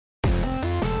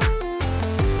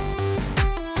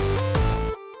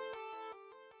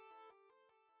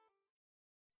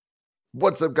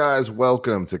What's up, guys?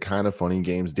 Welcome to Kind of Funny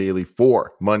Games Daily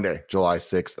for Monday, July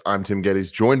 6th. I'm Tim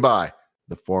Geddes, joined by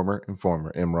the former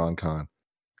informer, Imran Khan.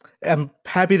 I'm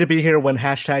happy to be here when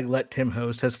hashtag Let Tim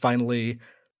Host has finally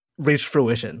reached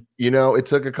fruition. You know, it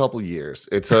took a couple years.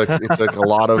 It took a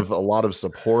lot of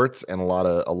support and a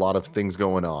lot of things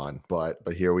going on, but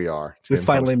here we are. We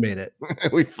finally made it.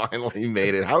 We finally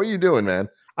made it. How are you doing, man?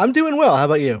 I'm doing well. How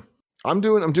about you? I'm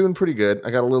doing pretty good.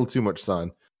 I got a little too much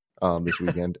sun this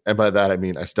weekend. And by that, I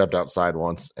mean, I stepped outside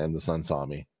once and the sun saw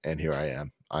me and here I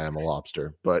am. I am a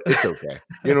lobster, but it's okay.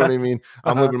 You know what I mean?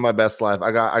 I'm living my best life.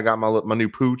 I got my new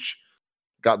pooch,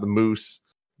 got the moose,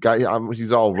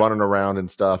 he's all running around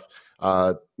and stuff.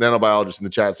 Nanobiologist in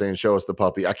the chat saying, show us the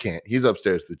puppy. I can't. He's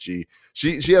upstairs with G.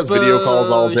 She has video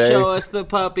calls all day. Show us the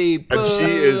puppy. Boo. And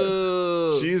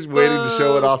she's waiting to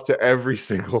show it off to every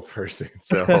single person.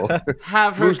 So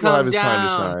have her come have his down. Time to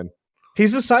shine.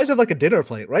 He's the size of like a dinner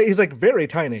plate, right? He's like very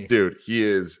tiny. Dude, he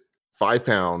is 5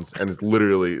 pounds and it's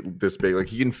literally this big. Like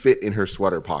he can fit in her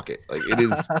sweater pocket. Like it is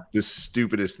the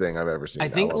stupidest thing I've ever seen. I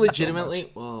think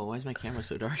legitimately. Whoa, why is my camera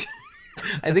so dark?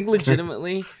 I think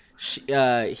legitimately,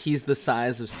 he's the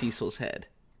size of Cecil's head.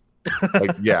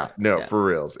 Like for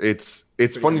reals. It's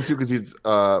funny too because he's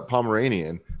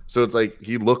Pomeranian, so it's like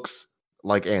he looks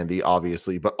like Andy,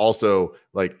 obviously, but also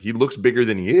like he looks bigger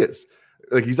than he is.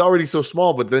 Like he's already so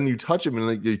small, but then you touch him and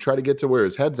like you try to get to where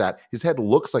his head's at. His head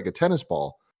looks like a tennis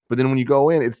ball, but then when you go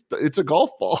in, it's a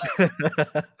golf ball.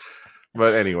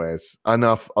 But anyways,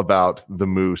 enough about the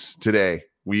moose. Today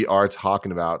we are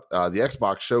talking about the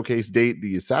Xbox showcase date,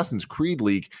 the Assassin's Creed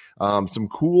leak, some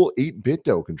cool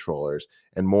 8BitDo controllers,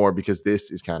 and more, because this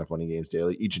is Kind of Funny Games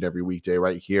Daily each and every weekday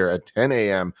right here at 10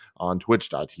 a.m. on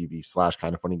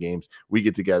twitch.tv/kindoffunnygames. We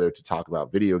get together to talk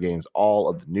about video games, all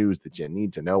of the news that you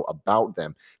need to know about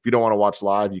them. If you don't want to watch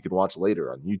live, you can watch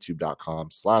later on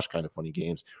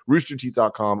youtube.com/kindoffunnygames,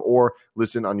 roosterteeth.com, or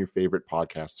listen on your favorite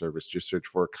podcast service. Just search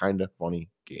for Kind of Funny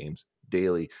Games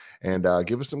Daily and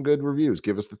give us some good reviews.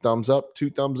 Give us the thumbs up, 2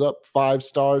 thumbs up, 5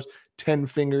 stars, 10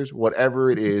 fingers,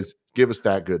 whatever it is. Give us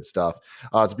that good stuff.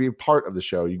 To be a part of the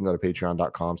show, you can go to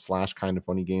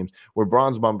patreon.com/kindoffunnygames, where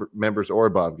bronze members or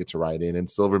above get to write in, and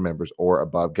silver members or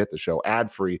above get the show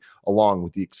ad-free, along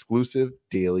with the exclusive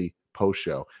daily post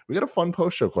show. We got a fun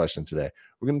post show question today.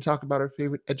 We're going to talk about our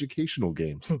favorite educational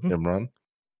games, Imran.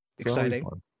 Exciting.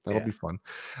 That'll be fun.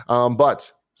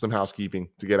 But some housekeeping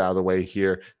to get out of the way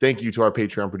here. Thank you to our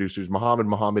Patreon producers,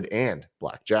 Muhammad, and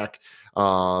Blackjack.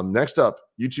 Next up,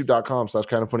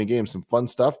 youtube.com/kindoffunnygames. Some fun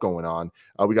stuff going on.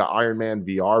 We got Iron Man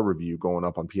VR review going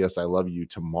up on PS I Love You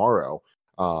tomorrow.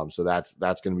 So that's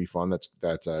going to be fun. That's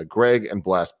Greg and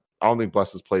Bless. I don't think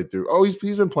Bless has played through. Oh, he's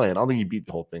been playing. I don't think he beat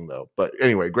the whole thing though. But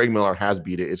anyway, Greg Miller has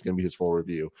beat it. It's going to be his full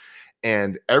review.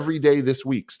 And every day this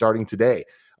week, starting today,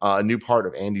 a new part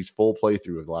of Andy's full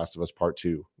playthrough of The Last of Us Part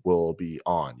 2 will be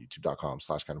on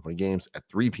youtube.com/kindoffunnygames at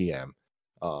 3 p.m.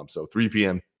 So 3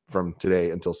 p.m. from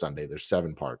today until Sunday. There's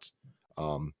 7 parts.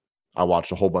 I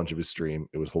watched a whole bunch of his stream.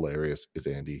 It was hilarious. Is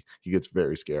Andy. He gets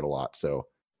very scared a lot. So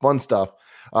fun stuff.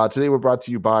 Today we're brought to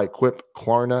you by Quip,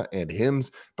 Klarna, and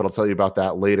Hims, but I'll tell you about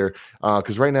that later.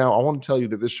 Because right now I want to tell you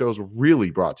that this show is really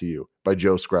brought to you by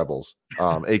Joe Screbbles,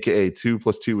 aka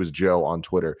 2+2 is Joe on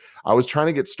Twitter. I was trying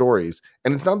to get stories,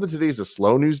 and it's not that today's a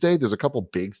slow news day. There's a couple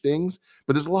big things,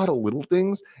 but there's a lot of little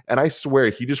things. And I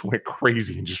swear he just went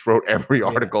crazy and just wrote every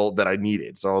article that I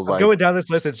needed. So I was going down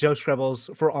this list, it's Joe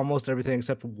Screbbles for almost everything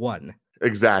except one.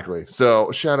 Exactly.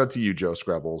 So shout out to you, Joe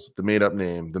Screbbles, the made up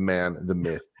name, the man, the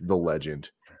myth, the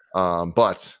legend.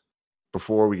 But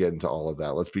before we get into all of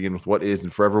that, let's begin with what is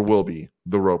and forever will be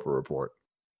the Roper Report.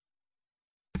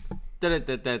 Why does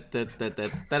it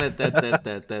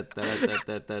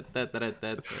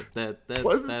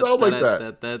sound like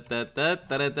that?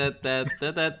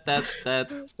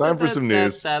 It's time for some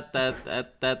news. We have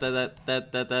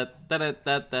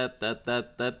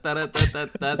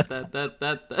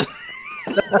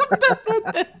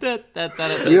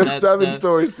 7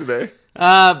 stories today.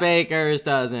 Baker's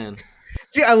dozen.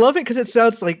 See, I love it because it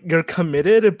sounds like you're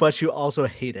committed, but you also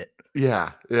hate it.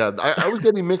 Yeah. I was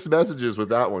getting mixed messages with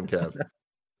that one, Kev.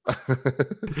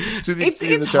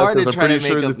 It's hard to try to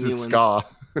make up new ones.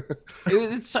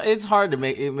 It's hard to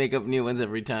make up new ones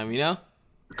every time, you know?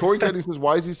 Corey Kenny says,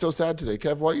 why is he so sad today?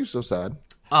 Kev, why are you so sad?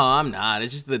 Oh, I'm not.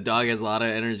 It's just the dog has a lot of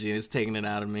energy and it's taking it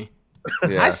out of me.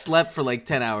 Yeah. I slept for like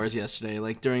 10 hours yesterday,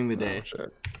 like during the day. Oh,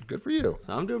 shit. Good for you.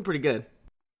 So I'm doing pretty good.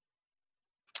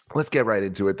 Let's get right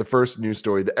into it. The first news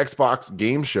story, the Xbox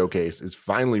Game Showcase is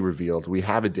finally revealed. We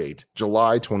have a date,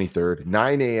 July 23rd,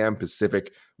 9 a.m.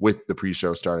 Pacific, with the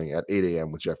pre-show starting at 8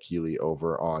 a.m. with Jeff Keighley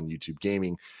over on YouTube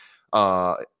Gaming.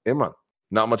 Imran,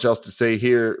 not much else to say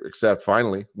here except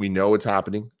finally we know it's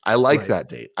happening. I like that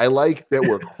date. I like that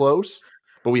we're close,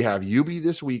 but we have Ubi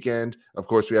this weekend. Of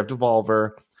course, we have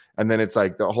Devolver, and then it's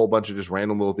like the whole bunch of just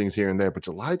random little things here and there. But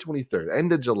July 23rd,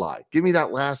 end of July, give me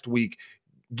that last week.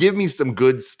 Give me some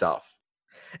good stuff.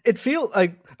 It feels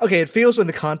like, okay, it feels in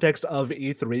the context of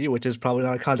E3, which is probably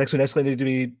not a context we necessarily need to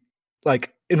be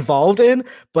like involved in,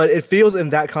 but it feels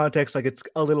in that context like it's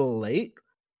a little late.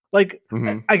 Like,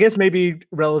 I guess maybe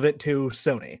relevant to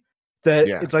Sony that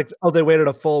it's like, oh, they waited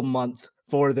a full month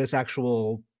for this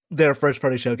their first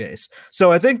party showcase.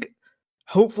 So I think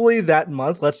hopefully that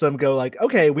month lets them go like,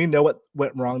 okay, we know what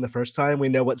went wrong the first time. We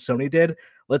know what Sony did.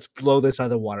 Let's blow this out of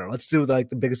the water. Let's do like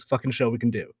the biggest fucking show we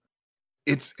can do.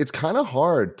 It's kind of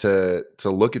hard to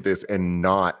look at this and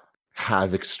not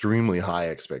have extremely high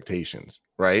expectations,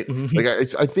 right?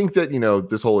 Like I think that, you know,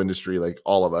 this whole industry, like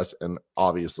all of us and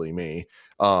obviously me,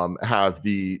 have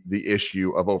the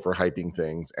issue of overhyping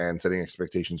things and setting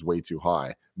expectations way too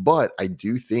high. But I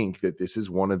do think that this is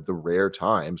one of the rare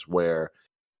times where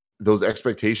those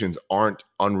expectations aren't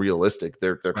unrealistic.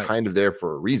 They're kind of there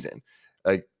for a reason.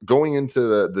 Like going into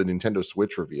the Nintendo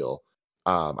Switch reveal,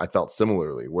 I felt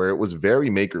similarly, where it was very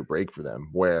make or break for them,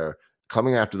 where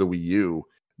coming after the Wii U,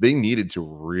 they needed to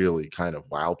really kind of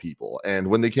wow people. And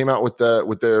when they came out with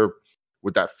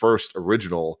that first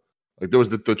original, like there was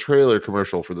the trailer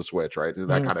commercial for the Switch, right?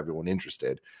 That got everyone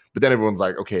interested. But then everyone's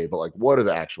like, okay, but like, what are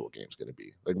the actual games going to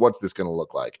be? Like, what's this going to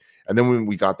look like? And then when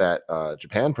we got that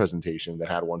Japan presentation that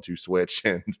had 1-2 Switch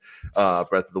and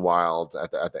Breath of the Wild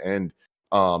at the end,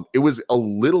 it was a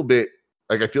little bit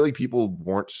like, I feel like people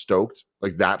weren't stoked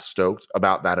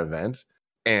about that event.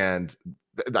 And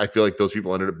I feel like those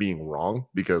people ended up being wrong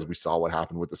because we saw what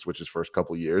happened with the Switch's first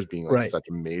couple of years being like such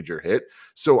a major hit.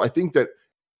 So I think that,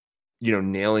 you know,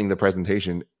 nailing the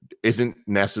presentation isn't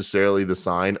necessarily the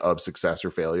sign of success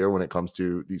or failure when it comes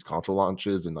to these console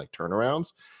launches and like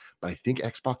turnarounds. But I think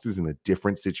Xbox is in a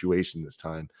different situation this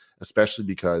time, especially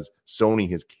because Sony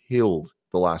has killed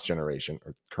the last generation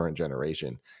or current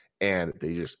generation, and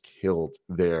they just killed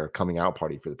their coming out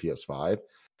party for the PS5.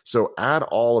 So add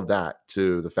all of that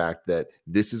to the fact that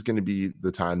this is going to be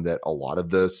the time that a lot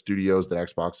of the studios that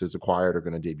Xbox has acquired are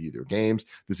going to debut their games.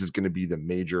 This is going to be the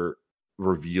major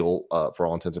reveal for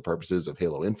all intents and purposes of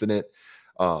Halo Infinite.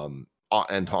 And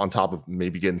on top of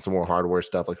maybe getting some more hardware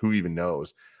stuff, like who even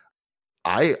knows?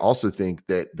 I also think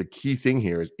that the key thing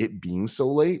here is it being so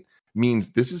late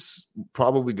means this is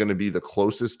probably going to be the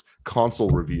closest console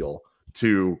reveal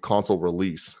to console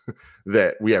release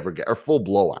that we ever get, or full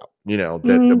blowout, you know,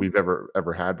 that we've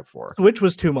ever had before. Switch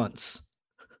was 2 months.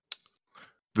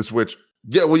 The Switch,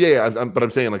 but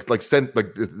I'm saying like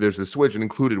there's the Switch and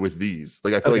included with these.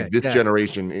 Like I feel like this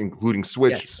generation, including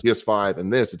Switch, PS5,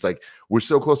 and this, it's like we're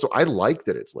so close. So I like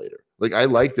that it's later. Like I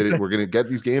like that we're going to get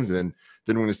these games and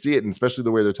then we're going to see it, and especially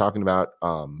the way they're talking about,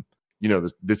 you know,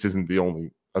 this isn't the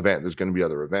only event. There's going to be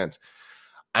other events.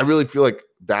 I really feel like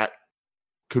that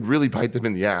could really bite them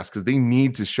in the ass because they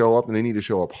need to show up, and they need to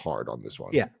show up hard on this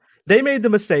one. Yeah. They made the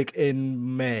mistake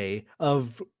in May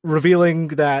of revealing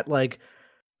that, like,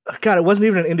 God, it wasn't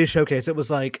even an indie showcase. It was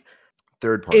like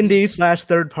third party indie /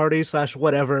 third party /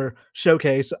 whatever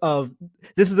showcase of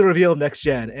this is the reveal of next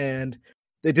gen, and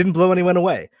they didn't blow anyone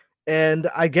away. And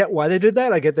I get why they did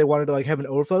that. I get they wanted to like have an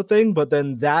overflow thing, but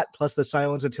then that plus the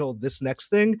silence until this next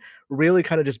thing really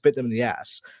kind of just bit them in the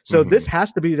ass. So this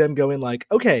has to be them going like,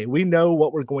 okay, we know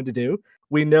what we're going to do.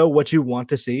 We know what you want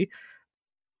to see.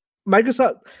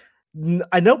 Microsoft,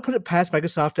 I don't put it past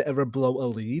Microsoft to ever blow a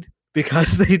lead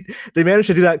because they manage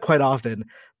to do that quite often.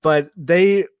 But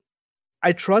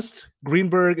I trust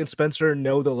Greenberg and Spencer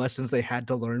know the lessons they had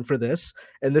to learn for this,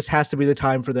 and this has to be the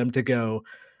time for them to go,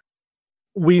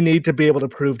 we need to be able to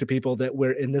prove to people that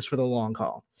we're in this for the long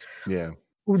haul. Yeah.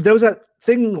 There was that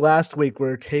thing last week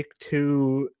where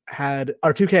Take-Two had,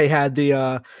 or 2K had they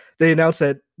announced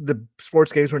that the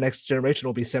sports games for next generation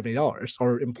will be $70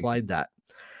 or implied that.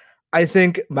 I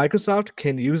think Microsoft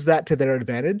can use that to their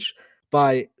advantage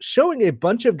by showing a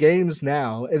bunch of games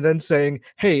now and then saying,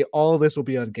 hey, all this will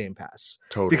be on Game Pass.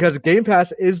 Totally. Because Game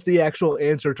Pass is the actual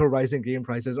answer to rising game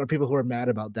prices, or people who are mad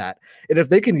about that. And if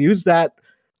they can use that,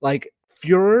 like,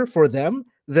 furor for them,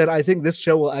 then I think this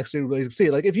show will actually really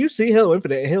succeed. Like if you see Halo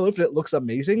Infinite and Halo Infinite looks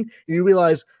amazing, and you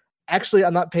realize, actually,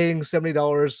 I'm not paying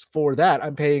 $70 for that.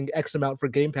 I'm paying X amount for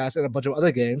Game Pass and a bunch of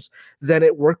other games. Then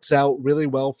it works out really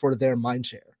well for their mind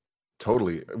share.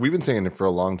 Totally. We've been saying it for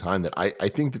a long time that I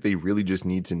think that they really just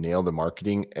need to nail the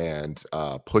marketing and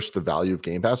push the value of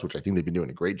Game Pass, which I think they've been doing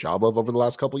a great job of over the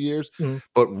last couple of years,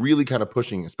 but really kind of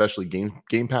pushing, especially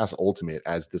Game Pass Ultimate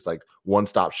as this like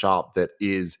one-stop shop that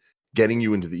is getting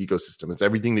you into the ecosystem. It's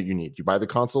everything that you need. You buy the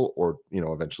console, or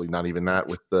eventually not even that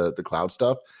with the cloud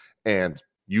stuff, and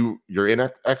you're in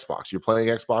Xbox. You're playing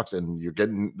Xbox, and you're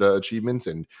getting the achievements,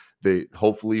 and they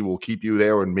hopefully will keep you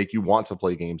there and make you want to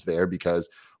play games there, because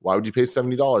why would you pay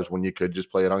 $70 when you could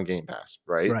just play it on Game Pass,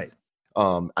 right? Right.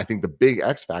 I think the big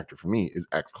X factor for me is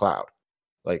xCloud.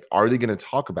 Like, are they going to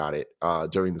talk about it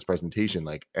during this presentation?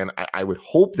 Like, and I would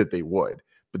hope that they would,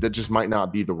 but that just might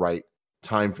not be the right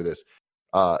time for this.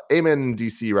 Amen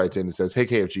DC writes in and says, "Hey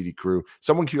KFGD crew,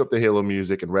 someone cue up the Halo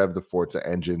music and rev the Forza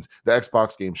engines. The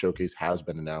Xbox Game Showcase has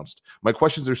been announced. My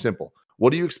questions are simple.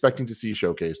 What are you expecting to see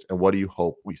showcased, and what do you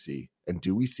hope we see? And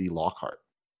do we see Lockhart?"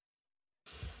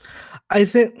 I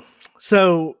think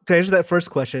so. To answer that first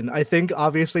question, I think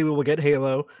obviously we will get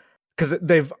Halo because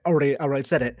they've already outright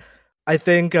said it. I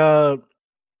think the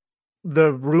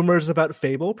rumors about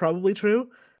Fable probably true.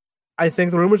 I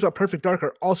think the rumors about Perfect Dark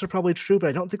are also probably true, but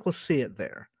I don't think we'll see it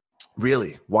there.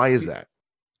 Really? Why is that?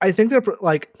 I think they're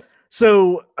like,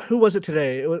 so who was it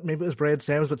today? Maybe it was Brad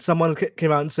Sams, but someone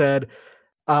came out and said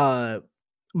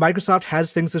Microsoft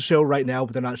has things to show right now,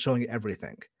 but they're not showing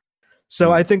everything.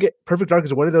 So I think Perfect Dark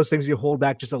is one of those things you hold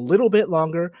back just a little bit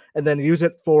longer and then use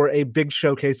it for a big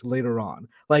showcase later on.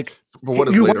 Like, but what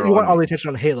is you later on? Want all the attention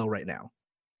on Halo right now.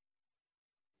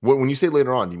 When you say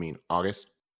later on, do you mean August?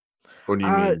 Or do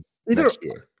you mean next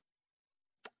year?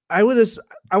 I want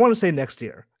to say next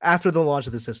year, after the launch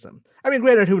of the system. I mean,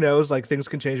 granted, who knows? Like, things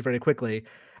can change very quickly.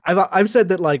 I've said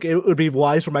that like it would be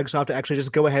wise for Microsoft to actually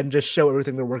just go ahead and just show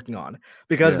everything they're working on,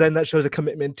 because then that shows a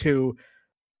commitment to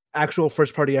actual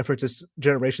first-party efforts this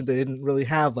generation they didn't really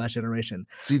have last generation.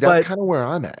 See, that's kind of where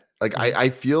I'm at. Like, I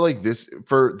feel like this,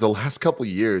 for the last couple of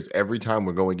years, every time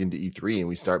we're going into E3 and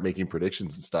we start making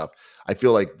predictions and stuff, I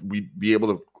feel like we'd be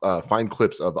able to find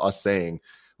clips of us saying,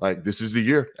 like, this is the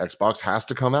year. Xbox has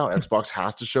to come out. Xbox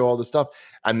has to show all this stuff.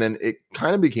 And then it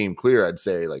kind of became clear, I'd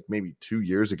say, like maybe 2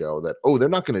 years ago, that, they're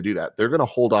not going to do that. They're going to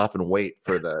hold off and wait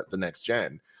for the next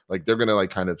gen. Like, they're going to like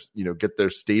kind of, get their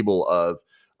stable of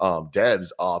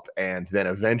devs up, and then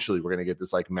eventually we're going to get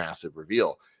this like massive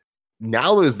reveal.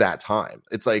 Now is that time.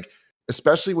 It's like,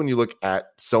 especially when you look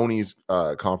at Sony's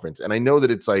conference, and I know that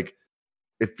it's like,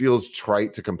 it feels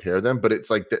trite to compare them, but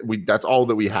it's like that's all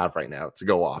that we have right now to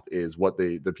go off is what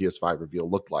the PS5 reveal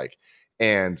looked like.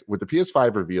 And with the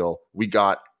PS5 reveal, we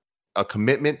got a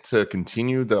commitment to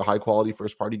continue the high quality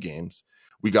first party games.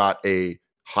 We got a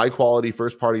high quality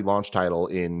first party launch title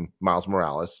in Miles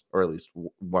Morales, or at least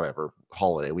whatever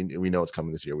holiday. We know it's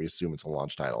coming this year. We assume it's a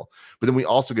launch title, but then we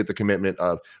also get the commitment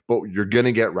of, but you're going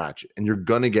to get Ratchet, and you're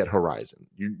going to get Horizon.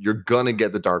 You're going to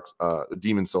get the Dark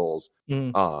Demon Souls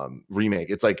remake.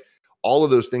 It's like all of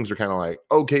those things are kind of like,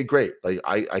 okay, great. Like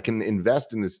I can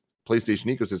invest in this PlayStation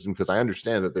ecosystem because I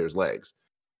understand that there's legs.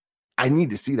 I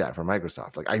need to see that from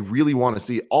Microsoft. Like, I really want to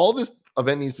see. All this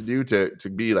event needs to do to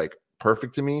be like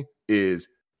perfect to me is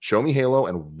show me Halo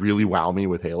and really wow me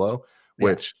with Halo,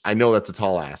 which I know that's a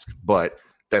tall ask, but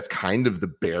that's kind of the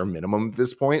bare minimum at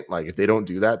this point. Like, if they don't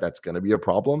do that, that's going to be a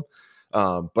problem.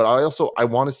 But I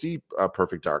want to see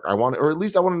Perfect Dark. Or at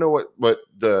least I want to know what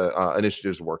the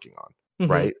initiative is working on,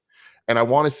 right? And I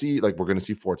want to see, like, we're going to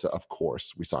see Forza, of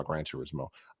course. We saw Gran Turismo.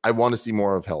 I want to see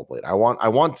more of Hellblade. I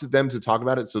want them to talk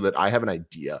about it so that I have an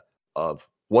idea of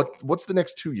what's the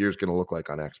next 2 years going to look like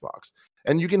on Xbox.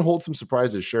 And you can hold some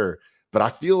surprises, sure, but I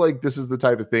feel like this is the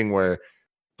type of thing where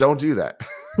don't do that.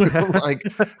 Like,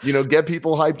 get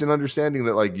people hyped and understanding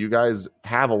that, like, you guys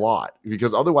have a lot,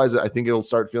 because otherwise I think it'll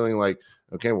start feeling like,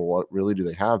 okay, well, what really do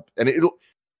they have? And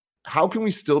how can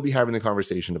we still be having the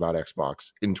conversation about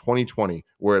Xbox in 2020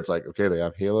 where it's like, okay, they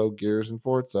have Halo, Gears, and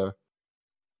Forza.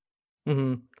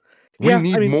 We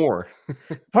need more.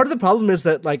 Part of the problem is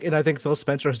that, like, and I think Phil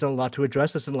Spencer has done a lot to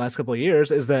address this in the last couple of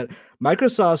years, is that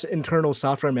Microsoft's internal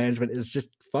software management is just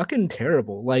fucking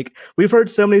terrible. Like, we've heard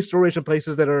so many stories from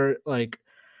places that are like,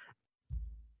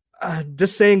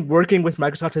 just saying working with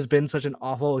Microsoft has been such an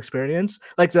awful experience.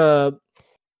 Like the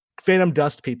Phantom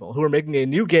Dust people who are making a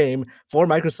new game for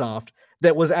Microsoft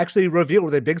that was actually revealed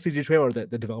with a big CG trailer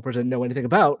that the developers didn't know anything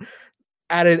about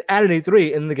at an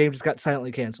E3, and the game just got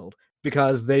silently canceled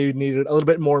because they needed a little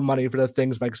bit more money for the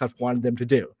things Microsoft wanted them to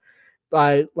do.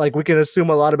 Like, we can assume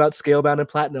a lot about Scalebound and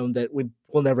Platinum that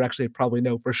we'll never actually probably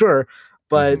know for sure,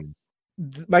 but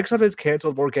Microsoft has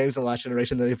canceled more games in the last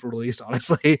generation than they've released,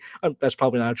 honestly. That's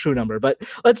probably not a true number, but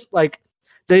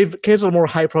they've canceled more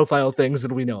high-profile things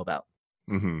than we know about.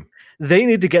 They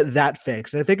need to get that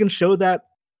fixed, and if they can show that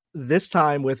this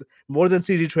time with more than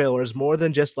CG trailers, more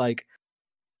than just like,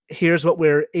 here's what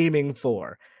we're aiming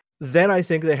for, then I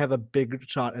think they have a big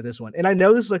shot at this one. And I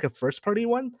know this is like a first party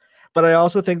one, but I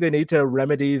also think they need to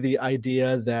remedy the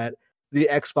idea that the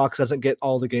Xbox doesn't get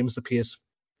all the games the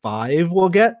PS5 will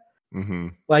get. Mm-hmm.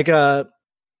 Like,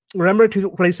 remember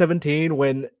 2017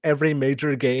 when every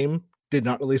major game did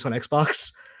not release on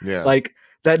Xbox? Yeah. Like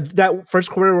that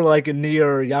first quarter were like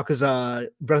Nier, Yakuza,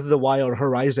 Breath of the Wild,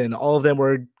 Horizon. All of them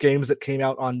were games that came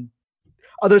out on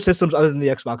other systems other than the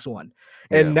Xbox One.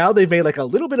 And now they've made like a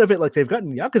little bit of it, like they've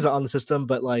gotten Yakuza on the system,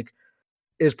 but like,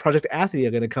 is Project Athia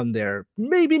going to come there?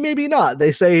 Maybe, maybe not.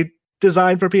 They say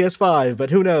designed for PS5, but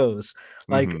who knows?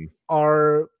 Like,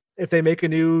 if they make a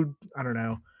new, I don't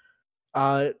know,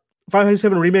 Final Fantasy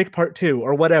VII Remake Part 2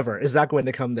 or whatever, is that going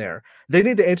to come there? They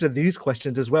need to answer these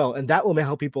questions as well, and that will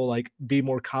help people like be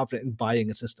more confident in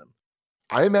buying a system.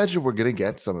 I imagine we're going to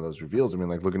get some of those reveals. I mean,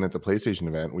 like looking at the PlayStation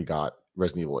event, we got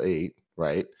Resident Evil 8,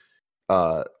 right?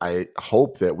 I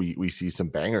hope that we see some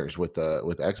bangers with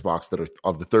Xbox that are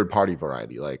of the third party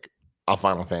variety, like a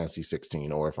Final Fantasy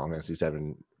 16 or Final Fantasy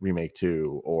 7 Remake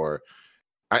 2, or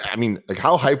I mean, like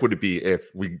how hype would it be if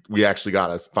we actually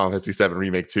got a Final Fantasy 7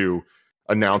 Remake 2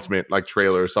 announcement, like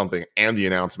trailer or something, and the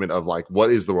announcement of like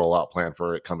what is the rollout plan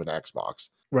for it coming to Xbox,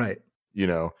 right? You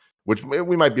know, which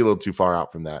we might be a little too far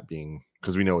out from that being,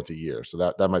 because we know it's a year, so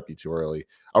that might be too early.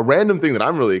 A random thing that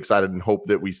I'm really excited and hope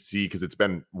that we see, because it's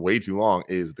been way too long,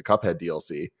 is the Cuphead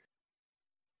DLC.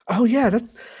 Oh yeah,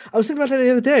 I was thinking about that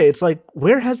the other day. It's like,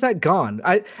 where has that gone?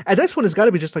 At this point, it's got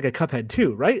to be just like a Cuphead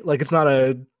 2, right? Like it's not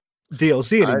a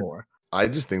DLC anymore. I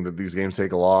just think that these games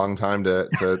take a long time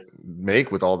to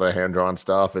make with all the hand-drawn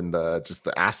stuff and just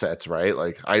the assets, right?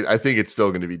 Like I think it's still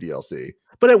going to be DLC.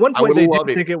 But at one point, they didn't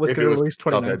think it was going to release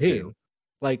 2019. Cuphead,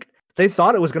 like they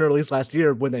thought it was going to release last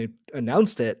year when they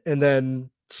announced it, and then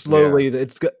slowly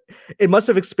it must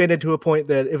have expanded to a point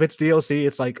that if it's DLC,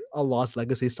 it's like a Lost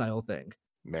Legacy style thing.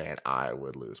 Man, I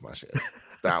would lose my shit.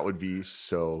 That would be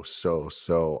so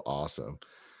awesome.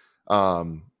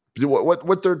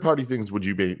 What third party things would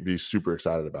you be super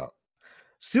excited about?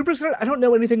 Super excited. I don't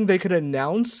know anything they could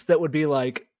announce that would be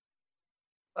like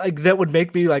that would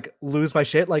make me like lose my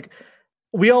shit. Like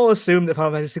we all assumed that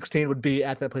Final Fantasy 16 would be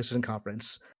at that PlayStation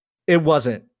conference. It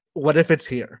wasn't. What if it's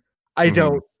here? I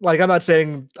don't like. I'm not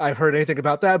saying I've heard anything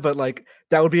about that, but like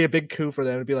that would be a big coup for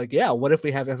them to be like, yeah, what if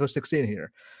we have FF16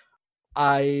 here?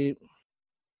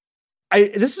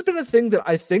 This has been a thing that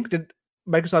I think that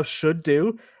Microsoft should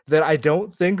do that I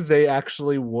don't think they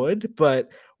actually would. But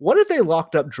what if they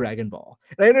locked up Dragon Ball?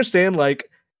 And I understand like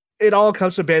it all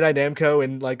comes from Bandai Namco,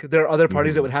 and like there are other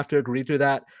parties that would have to agree to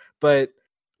that. But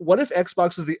what if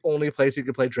Xbox is the only place you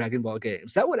could play Dragon Ball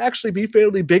games? That would actually be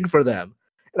fairly big for them.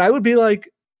 And I would be like,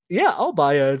 yeah, I'll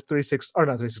buy a Series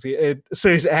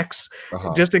X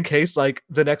just in case like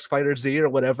the next Fighter Z or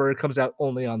whatever comes out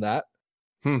only on that.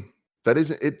 That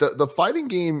isn't it. The fighting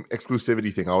game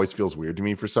exclusivity thing always feels weird to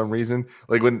me for some reason.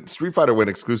 Like when Street Fighter went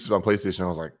exclusive on PlayStation, I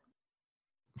was like,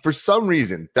 for some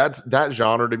reason, that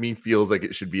genre to me feels like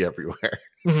it should be everywhere.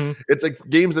 It's like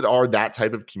games that are that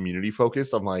type of community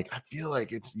focused. I'm like, I feel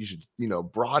like you should,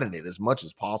 broaden it as much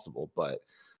as possible, but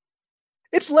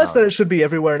it's less that it should be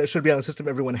everywhere and it should be on a system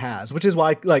everyone has, which is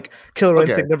why like Killer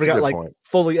Instinct never got like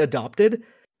fully adopted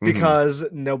because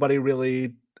nobody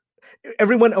really.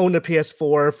 Everyone owned a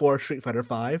PS4 for Street Fighter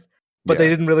V, but they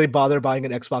didn't really bother buying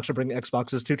an Xbox or bringing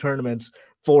Xboxes to tournaments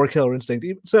for Killer Instinct.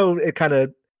 So it kind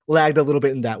of lagged a little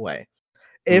bit in that way.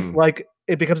 If like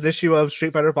it becomes an issue of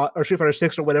Street Fighter 5 or Street Fighter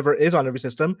 6 or whatever is on every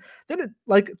system, then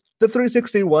the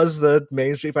 360 was the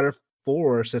main Street Fighter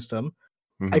 4 system.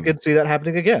 I could see that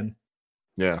happening again.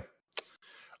 Yeah.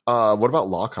 What about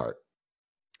Lockhart?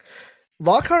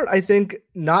 Lockhart, I think,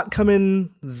 not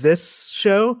coming this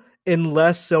show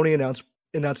unless Sony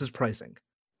announces pricing.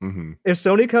 If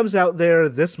Sony comes out there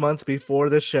this month before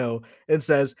this show and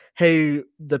says, hey,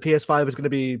 the PS5 is going to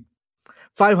be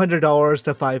 $500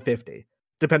 to $550,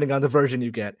 depending on the version you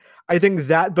get, I think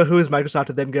that behooves Microsoft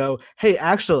to then go, hey,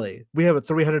 actually, we have a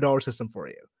 $300 system for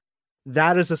you.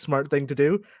 That is a smart thing to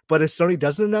do. But if Sony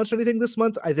doesn't announce anything this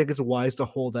month, I think it's wise to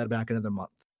hold that back another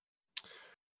month.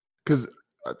 Because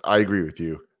I agree with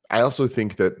you. I also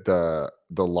think that the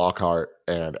Lockhart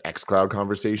and xCloud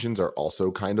conversations are also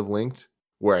kind of linked,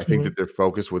 where I think that their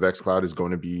focus with xCloud is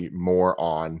going to be more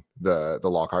on the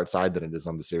Lockhart side than it is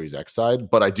on the Series X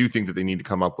side. But I do think that they need to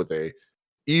come up with a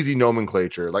easy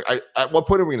nomenclature. Like, at what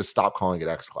point are we going to stop calling it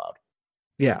xCloud?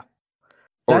 Yeah.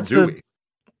 Or do we?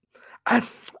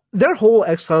 Their whole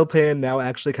xCloud plan now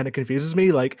actually kind of confuses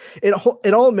me. Like,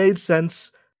 it all made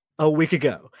sense a week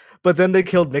ago, but then they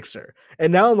killed Mixer.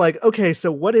 And now I'm like, okay,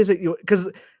 so what is it because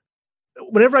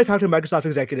whenever I talk to a Microsoft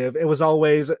executive, it was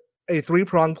always a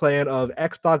 3-pronged plan of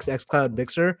Xbox, xCloud,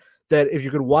 Mixer. that if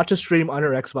you could watch a stream on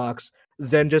your Xbox,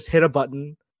 then just hit a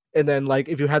button, and then like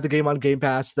if you had the game on Game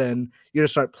Pass, then you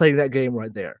just start playing that game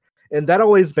right there. And that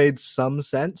always made some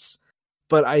sense.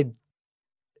 But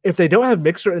if they don't have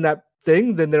Mixer in that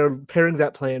thing, then they're paring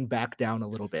that plan back down a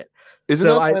little bit.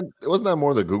 Wasn't that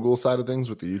more the Google side of things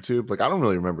with the YouTube? Like, I don't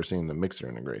really remember seeing the Mixer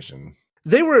integration.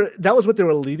 That was what they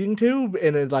were leading to,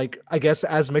 and then, like, I guess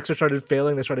as Mixer started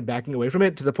failing, they started backing away from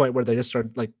it to the point where they just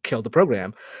started like killed the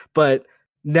program. But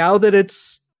now that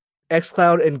it's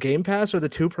xCloud and Game Pass are the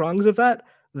two prongs of that,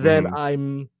 then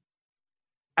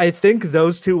I think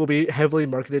those two will be heavily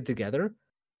marketed together.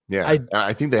 Yeah,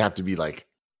 I think they have to be like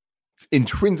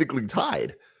intrinsically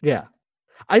tied. Yeah,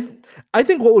 I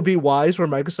think what would be wise for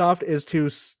Microsoft is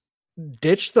to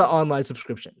ditch the online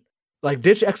subscription. Like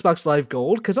ditch Xbox Live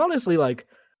Gold, because honestly, like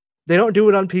they don't do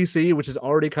it on PC, which is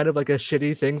already kind of like a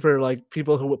shitty thing for like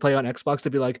people who play on Xbox to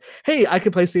be like, hey, I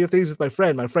can play Sea of Thieves with my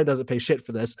friend. My friend doesn't pay shit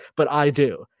for this, but I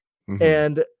do.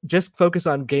 And just focus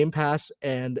on Game Pass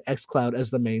and xCloud as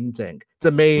the main thing,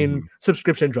 the main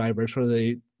subscription drivers for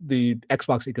the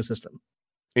Xbox ecosystem.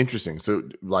 Interesting. So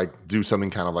like do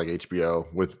something kind of like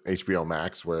HBO with HBO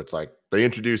Max, where it's like they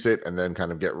introduce it and then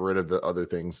kind of get rid of the other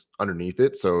things underneath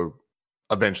it. So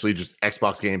eventually just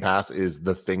Xbox Game Pass is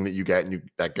the thing that you get, and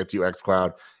that gets you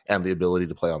xCloud and the ability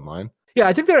to play online. Yeah,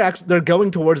 I think they're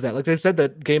going towards that. Like they've said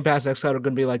that Game Pass and xCloud are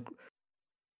going to be like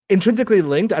intrinsically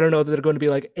linked. I don't know that they're going to be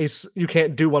like you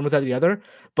can't do one without the other.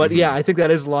 But yeah, I think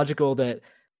that is logical that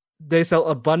they sell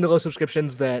a bundle of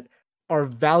subscriptions that are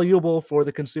valuable for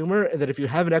the consumer, and that if you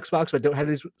have an Xbox but don't have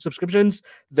these subscriptions,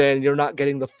 then you're not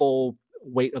getting the full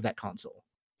weight of that console.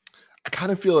 I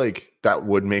kind of feel like that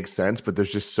would make sense, but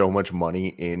there's just so much money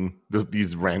in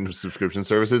these random subscription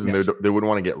services, and they wouldn't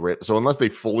want to get rid. So unless they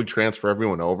fully transfer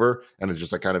everyone over, and it's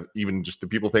just like kind of even just the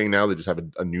people paying now, they just have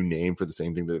a new name for the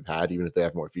same thing that they've had, even if they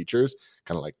have more features,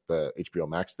 kind of like the HBO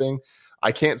Max thing.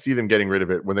 I can't see them getting rid of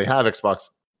it when they have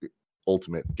Xbox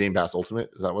Ultimate, Game Pass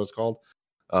Ultimate. Is that what it's called?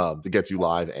 That gets you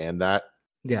live and that.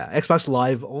 Yeah, Xbox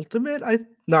Live Ultimate. I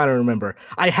don't remember.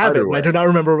 I have it. I do not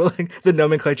remember like the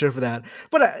nomenclature for that.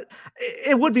 But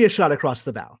it would be a shot across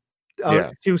the bow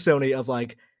to Sony of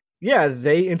like, yeah,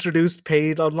 they introduced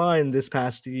paid online this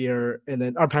past year and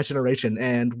then our past generation,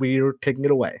 and we're taking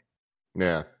it away.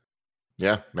 Yeah,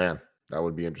 man, that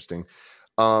would be interesting.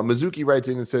 Mizuki writes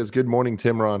in and says, "Good morning,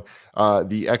 Timron.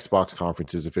 The Xbox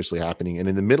conference is officially happening, and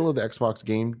in the middle of the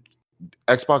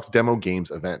Xbox Demo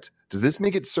Games event. Does this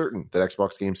make it certain that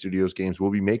Xbox Game Studios games will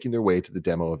be making their way to the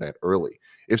demo event early?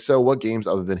 If so, what games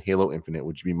other than Halo Infinite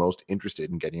would you be most interested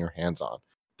in getting your hands on?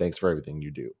 Thanks for everything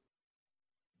you do."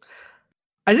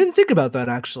 I didn't think about that,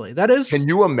 actually. That is... Can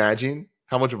you imagine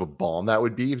how much of a bomb that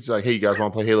would be if it's like, hey, you guys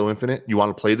want to play Halo Infinite? You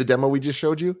want to play the demo we just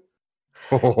showed you?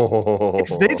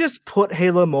 If they just put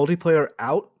Halo multiplayer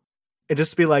out and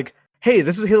just be like, hey,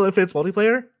 this is Halo Infinite's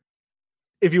multiplayer.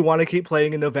 If you want to keep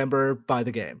playing in November, buy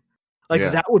the game.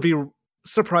 That would be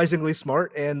surprisingly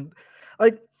smart. And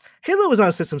like Halo is not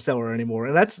a system seller anymore,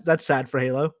 and that's sad for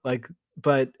Halo.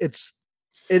 But it's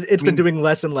been doing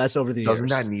less and less over the years. Doesn't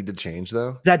that need to change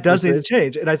though? That does need to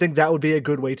change, and I think that would be a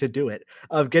good way to do it.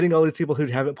 Of getting all these people who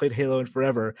haven't played Halo in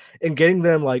forever and getting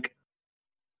them like,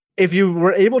 if you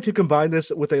were able to combine this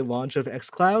with a launch of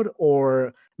xCloud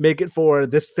or make it for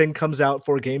this thing comes out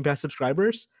for Game Pass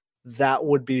subscribers. That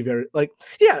would be very do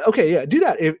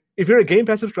that. If you're a Game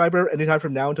Pass subscriber anytime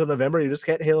from now until November, you just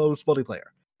get Halo's multiplayer.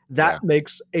 That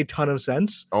makes a ton of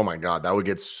sense. Oh my god, that would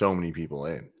get so many people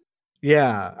in.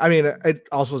 Yeah, I mean, it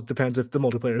also depends if the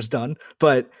multiplayer is done,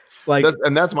 but like,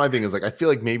 that's my thing is like I feel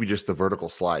like maybe just the vertical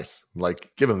slice,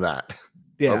 like give them that.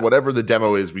 Yeah, whatever the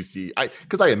demo is, we see.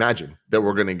 Because I imagine that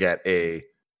we're gonna get a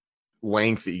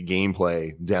lengthy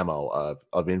gameplay demo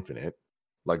of Infinite.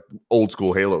 Like old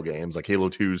school Halo games, like Halo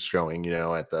 2's showing,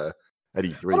 at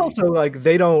E3. But also, like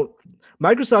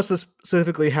Microsoft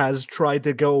specifically has tried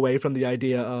to go away from the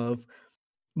idea of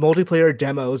multiplayer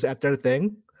demos at their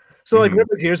thing. So, like,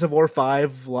 remember Gears of War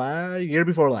 5 year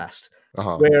before last,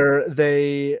 where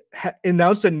they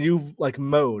announced a new like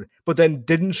mode, but then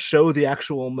didn't show the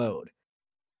actual mode.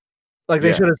 Like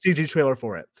they showed a CG trailer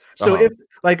for it. So if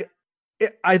like.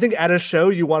 I think at a show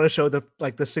you want to show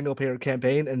the single player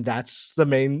campaign, and that's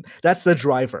the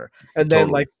driver, and then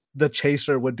like the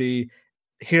chaser would be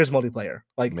here's multiplayer,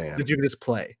 like that you can just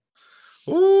play.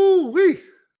 Ooh-wee.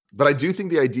 But I do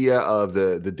think the idea of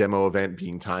the demo event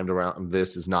being timed around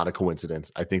this is not a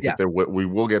coincidence. I think that we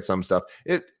will get some stuff.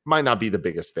 It might not be the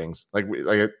biggest things.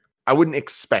 I wouldn't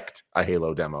expect a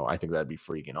Halo demo. I think that'd be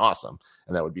freaking awesome,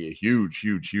 and that would be a huge,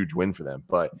 huge, huge win for them.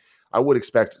 But I would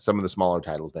expect some of the smaller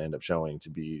titles they end up showing to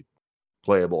be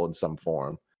playable in some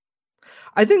form.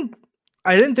 I think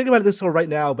I didn't think about this till right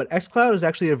now, but xCloud is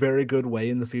actually a very good way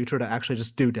in the future to actually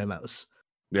just do demos.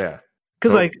 Yeah.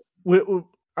 Because like with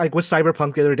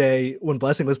Cyberpunk the other day when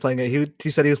Blessing was playing it, he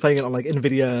said he was playing it on like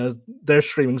Nvidia, their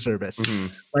streaming service.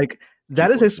 Like that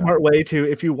is a smart way to,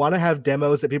 if you want to have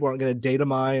demos that people aren't going to data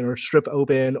mine or strip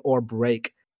open or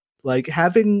break, like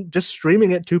having just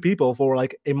streaming it to people for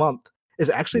like a month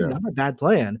is actually not a bad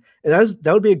plan. And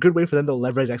that would be a good way for them to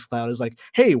leverage xCloud. Is like,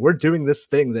 hey, we're doing this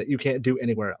thing that you can't do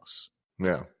anywhere else.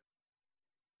 Yeah.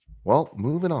 Well,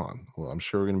 moving on. Well, I'm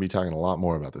sure we're going to be talking a lot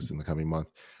more about this in the coming month.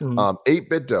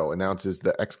 8BitDo announces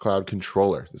the xCloud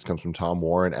controller. This comes from Tom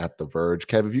Warren at The Verge.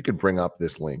 Kev, if you could bring up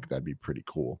this link, that'd be pretty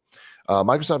cool.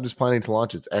 Microsoft is planning to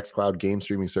launch its xCloud game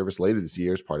streaming service later this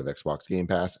year as part of Xbox Game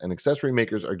Pass, and accessory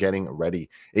makers are getting ready.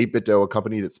 8BitDo, a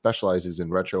company that specializes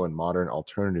in retro and modern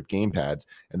alternative gamepads,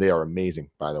 and they are amazing,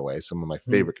 by the way. Some of my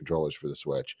favorite controllers for the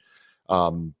Switch.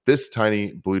 This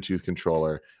tiny Bluetooth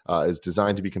controller is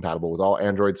designed to be compatible with all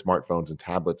Android smartphones and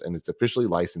tablets, and it's officially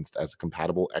licensed as a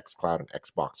compatible xCloud and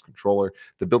Xbox controller.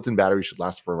 The built-in battery should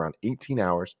last for around 18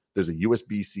 hours. There's a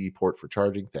USB-C port for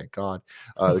charging, thank God.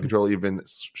 The controller even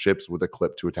ships with a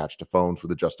clip to attach to phones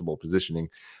with adjustable positioning.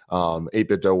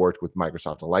 8BitDo worked with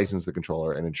Microsoft to license the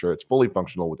controller and ensure it's fully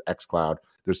functional with xCloud.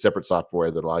 There's separate software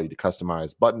that allow you to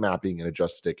customize button mapping and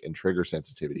adjust stick and trigger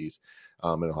sensitivities.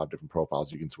 And it'll have different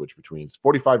profiles you can switch between. It's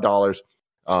 $45.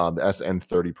 The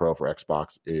SN30 Pro for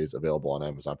Xbox is available on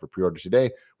Amazon for pre-order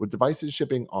today, with devices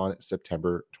shipping on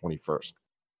September 21st.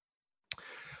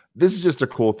 This is just a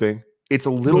cool thing. It's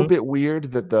a little bit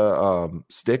weird that the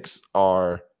sticks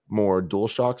are more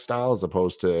DualShock style as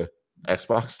opposed to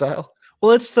Xbox style.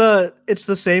 Well, it's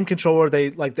the same controller they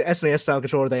like, the SNES style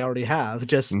controller they already have.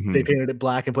 Just they painted it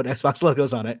black and put Xbox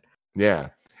logos on it. Yeah.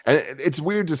 And it's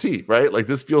weird to see, right? Like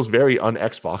this feels very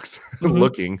un-Xbox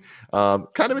looking.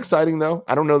 Kind of exciting though.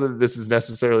 I don't know that this is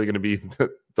necessarily going to be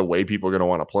the way people are going to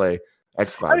want to play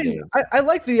xCloud games. I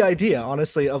like the idea,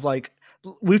 honestly, of like,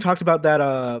 we've talked about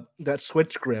that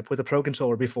Switch grip with the Pro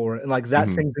controller before, and like that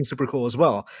thing's been super cool as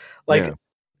well. Like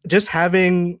just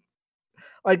having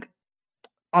like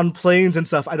on planes and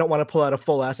stuff, I don't want to pull out a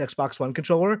full ass Xbox One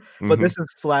controller, but this is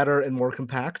flatter and more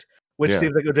compact, which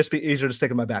seems like it would just be easier to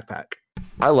stick in my backpack.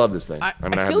 I love this thing. I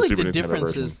feel like the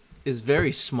difference is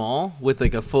very small with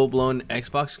like a full blown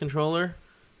Xbox controller,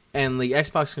 and the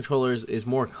Xbox controller is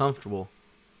more comfortable,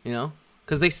 you know,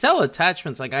 because they sell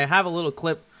attachments. Like I have a little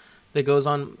clip that goes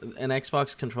on an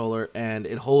Xbox controller, and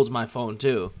it holds my phone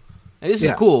too. And this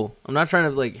is cool. I'm not trying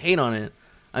to like hate on it.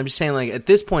 I'm just saying, like, at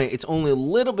this point, it's only a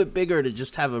little bit bigger to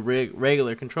just have a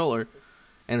regular controller,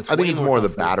 and I think it's more the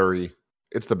battery.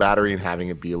 It's the battery and having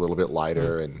it be a little bit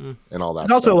lighter and all that.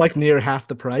 It's also like near half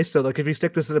the price. So like if you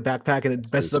stick this in a backpack and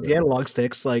it messes up the analog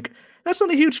sticks, like that's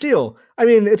not a huge deal. I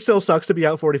mean, it still sucks to be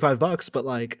out $45, but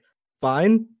like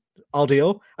fine, I'll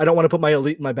deal. I don't want to put my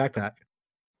Elite in my backpack.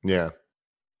 Yeah,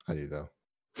 I do though.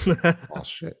 Oh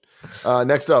shit.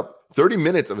 Next up, 30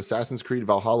 minutes of Assassin's Creed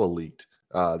Valhalla leaked.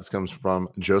 This comes from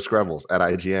Joe Screvels at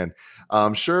IGN.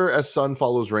 Sure, as sun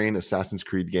follows rain, Assassin's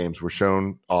Creed games were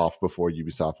shown off before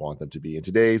Ubisoft want them to be. And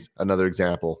today's another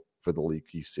example for the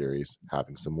leaky series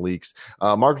having some leaks.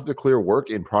 Marked with a clear work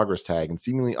in progress tag and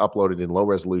seemingly uploaded in low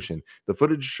resolution, the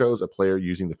footage shows a player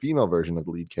using the female version of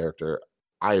the lead character,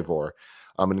 Ivor.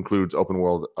 It includes open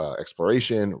world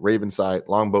exploration, Raven sight,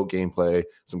 longboat gameplay,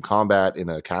 some combat in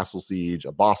a castle siege,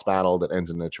 a boss battle that ends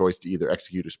in a choice to either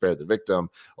execute or spare the victim,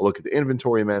 a look at the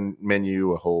inventory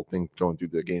menu, a whole thing going through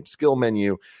the game skill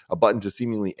menu, a button to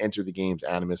seemingly enter the game's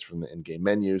animus from the in-game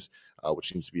menus, which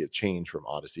seems to be a change from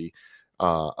Odyssey,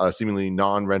 a seemingly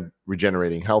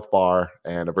non-regenerating health bar,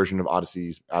 and a version of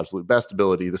Odyssey's absolute best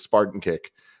ability, the Spartan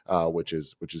Kick, which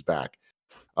is back.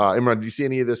 Imran, do you see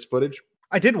any of this footage?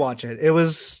 I did watch it.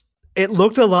 It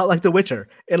looked a lot like The Witcher.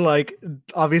 And like,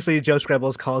 obviously Joe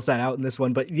Screvels calls that out in this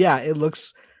one, but yeah, it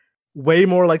looks way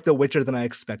more like The Witcher than I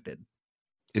expected.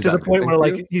 To the point where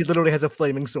like he literally has a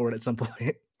flaming sword at some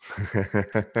point.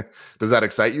 Does that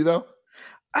excite you though?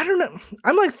 I don't know.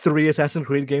 I'm like 3 Assassin's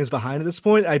Creed games behind at this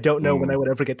point. I don't know when I would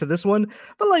ever get to this one,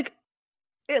 but like,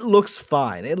 it looks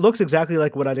fine. It looks exactly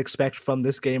like what I'd expect from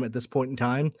this game at this point in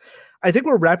time. I think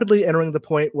we're rapidly entering the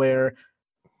point where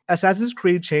Assassin's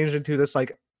Creed changed into this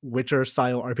like Witcher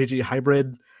style RPG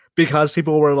hybrid because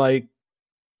people were like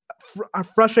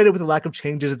frustrated with the lack of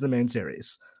changes in the main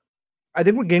series. I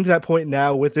think we're getting to that point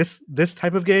now with this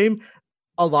type of game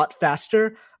a lot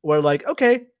faster. Where like,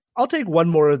 okay, I'll take one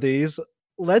more of these.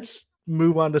 Let's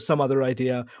move on to some other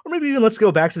idea, or maybe even let's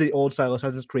go back to the old style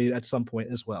Assassin's Creed at some point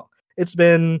as well. It's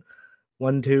been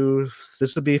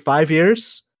this would be 5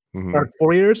 years or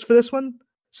 4 years for this one.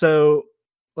 So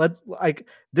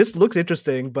This looks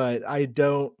interesting, but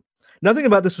nothing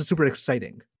about this was super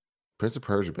exciting. Prince of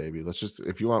Persia, baby. Let's just,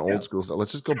 if you want old school stuff,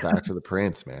 let's just go back to the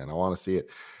Prince, man. I want to see it.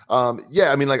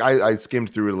 Yeah, I mean, like I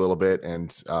skimmed through it a little bit,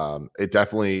 and it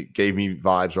definitely gave me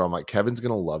vibes where I'm like, Kevin's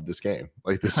gonna love this game.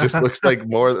 Like, this just looks like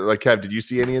more like Kev. Did you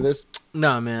see any of this?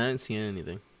 No, man, I didn't see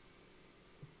anything.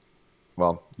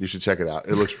 Well, you should check it out.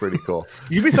 It looks pretty cool.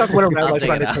 Ubisoft went around like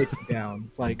trying to take it down.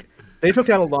 Like, they took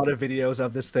down a lot of videos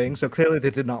of this thing, so clearly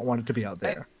they did not want it to be out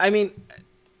there. I mean,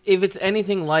 if it's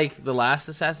anything like the last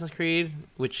Assassin's Creed,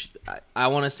 which I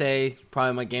want to say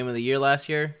probably my game of the year last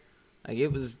year, like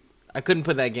I couldn't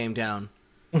put that game down.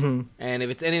 Mm-hmm. And if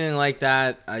it's anything like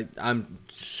that, I'm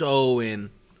so in.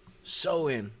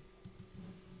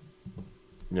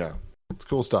 Yeah, it's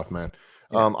cool stuff, man.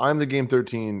 I'm the Game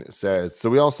 13 says, so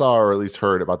we all saw or at least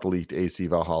heard about the leaked AC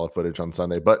Valhalla footage on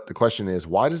Sunday, but the question is,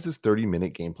 why does this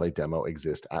 30-minute gameplay demo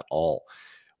exist at all?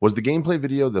 Was the gameplay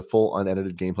video the full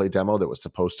unedited gameplay demo that was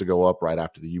supposed to go up right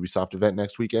after the Ubisoft event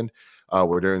next weekend?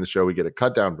 Where during the show we get a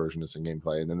cut down version of some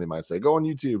gameplay, and then they might say, go on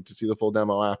YouTube to see the full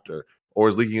demo after. Or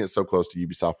is leaking it so close to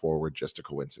Ubisoft Forward just a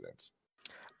coincidence?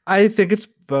 I think it's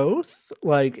both.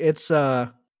 Like, it's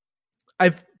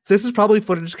this is probably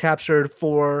footage captured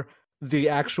for the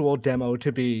actual demo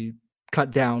to be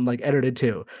cut down, like edited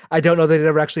too. I don't know they'd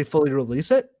ever actually fully release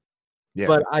it. Yeah,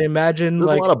 but I imagine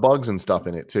there's a lot of bugs and stuff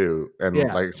in it too, and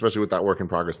like especially with that work in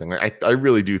progress thing. I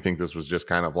really do think this was just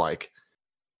kind of like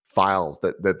files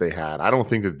that they had. I don't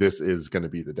think that this is going to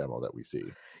be the demo that we see.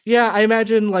 Yeah, I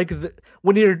imagine like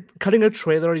when you're cutting a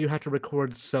trailer, you have to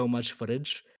record so much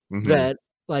footage that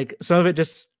like some of it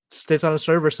just sits on a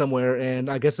server somewhere, and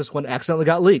I guess this one accidentally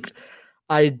got leaked.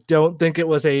 I don't think it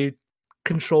was a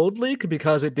controlled leak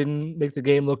because it didn't make the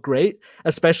game look great,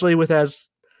 especially with as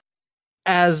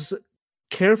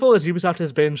careful as Ubisoft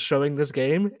has been showing this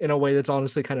game in a way that's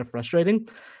honestly kind of frustrating.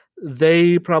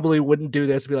 They probably wouldn't do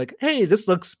this and be like, hey, this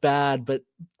looks bad, but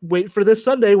wait for this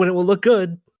Sunday when it will look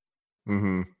good.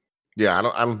 Yeah, I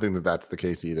don't think that that's the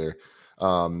case either.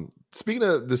 Speaking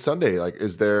of the Sunday, like,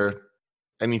 is there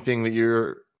anything that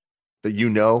you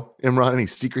know, Imran, any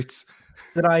secrets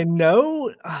that I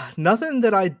know? Nothing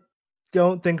that I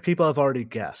don't think people have already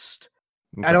guessed.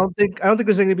 Okay. I don't think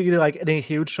there's going to be like any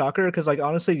huge shocker because, like,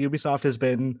 honestly, Ubisoft has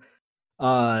been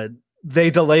they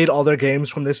delayed all their games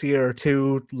from this year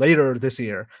to later this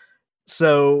year,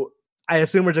 so I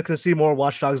assume we're just going to see more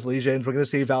Watch Dogs Legion. We're going to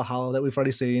see Valhalla that we've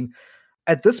already seen.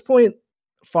 At this point,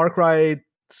 Far Cry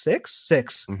 6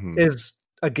 is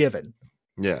a given.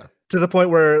 Yeah, to the point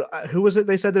where who was it?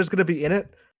 They said there's going to be in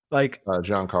it, like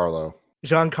Giancarlo,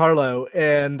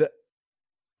 and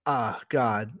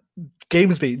God.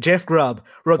 Gamesbeat, Jeff Grubb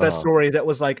wrote that story that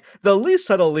was like the least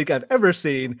subtle leak I've ever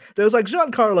seen. That was like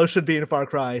Giancarlo should be in Far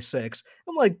Cry 6.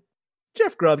 I'm like,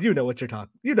 Jeff Grubb, you know what you're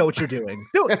doing.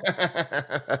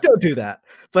 Don't do that.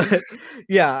 But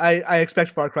yeah, I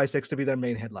expect Far Cry 6 to be their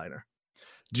main headliner.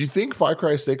 Do you think Far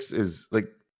Cry 6 is like?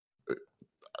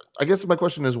 I guess my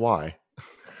question is why?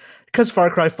 Because Far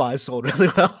Cry 5 sold really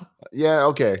well. Yeah.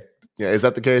 Okay. Yeah. Is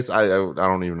that the case? I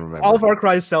don't even remember. All Far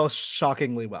Cry sell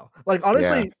shockingly well. Like,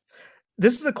 honestly. Yeah.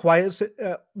 This is the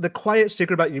quiet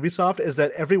secret about Ubisoft is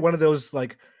that every one of those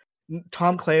like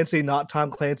Tom Clancy, not Tom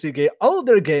Clancy game, all of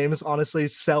their games honestly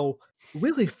sell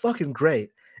really fucking great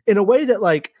in a way that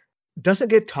like doesn't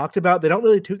get talked about. They don't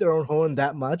really toot their own horn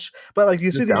that much, but like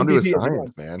you see down to a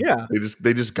science, man. Yeah,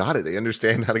 they just got it. They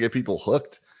understand how to get people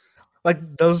hooked. Like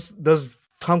those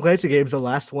Tom Clancy games, the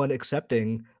last one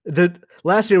excepting the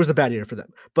last year was a bad year for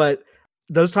them, but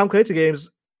those Tom Clancy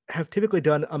games have typically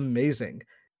done amazing.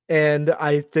 And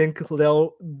I think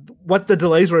what the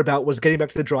delays were about was getting back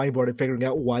to the drawing board and figuring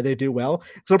out why they do well.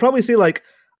 So we'll probably see like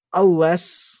a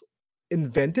less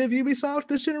inventive Ubisoft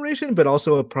this generation, but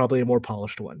also probably a more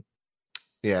polished one.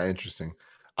 Yeah, interesting.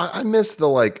 I miss the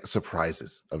like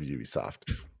surprises of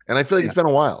Ubisoft. And I feel like it's been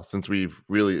a while since we've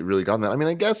really, really gotten that. I mean,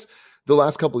 I guess the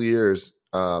last couple of years,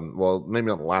 well, maybe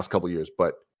not the last couple of years,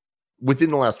 but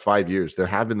within the last 5 years, there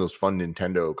have been those fun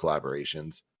Nintendo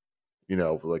collaborations. You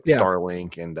know, like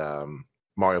Starlink and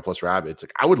Mario plus Rabbids.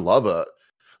 Like, I would love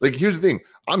here's the thing.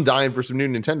 I'm dying for some new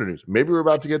Nintendo news. Maybe we're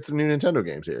about to get some new Nintendo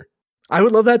games here. I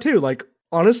would love that too. Like,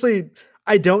 honestly,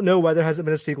 I don't know why there hasn't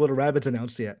been a sequel to Rabbids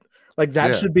announced yet. Like,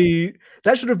 that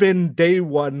should have been day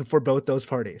one for both those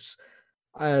parties.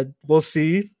 We'll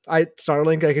see.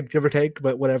 Starlink, I could give or take,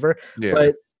 but whatever. Yeah.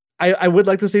 But I would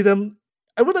like to see them.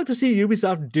 I would like to see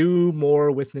Ubisoft do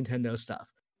more with Nintendo stuff.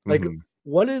 Like,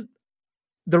 what is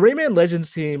the Rayman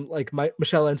Legends team, like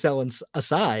Michelle Ancel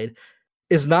aside,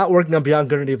 is not working on Beyond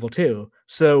Good and Evil 2.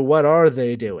 So what are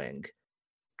they doing?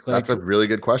 Like, that's a really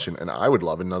good question. And I would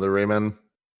love another Rayman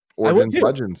Origins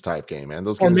Legends type game, man.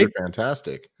 Those games are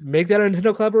fantastic. Make that a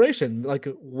Nintendo collaboration. Like,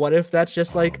 what if that's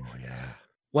just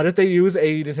what if they use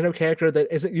a Nintendo character that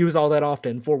isn't used all that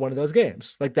often for one of those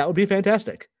games? Like, that would be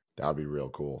fantastic. That would be real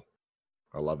cool.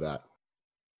 I love that.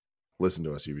 Listen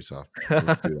to us, Ubisoft.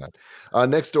 Let's do that.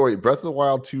 Next story. Breath of the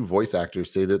Wild 2 voice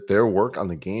actors say that their work on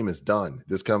the game is done.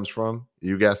 This comes from,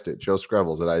 you guessed it, Joe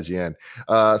Screvels at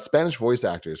IGN. Spanish voice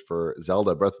actors for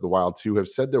Zelda Breath of the Wild 2 have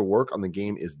said their work on the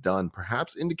game is done,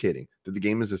 perhaps indicating that the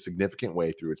game is a significant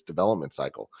way through its development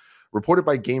cycle. Reported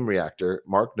by Game Reactor,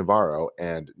 Mark Navarro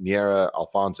and Niera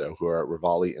Alfonso, who are at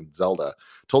Rivali and Zelda,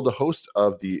 told the host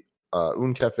of the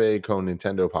Un Café con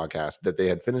Nintendo podcast that they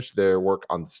had finished their work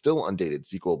on the still undated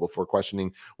sequel before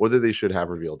questioning whether they should have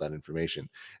revealed that information.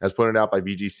 As pointed out by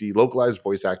VGC, localized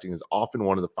voice acting is often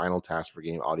one of the final tasks for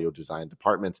game audio design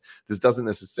departments. This doesn't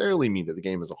necessarily mean that the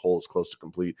game as a whole is close to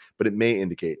complete, but it may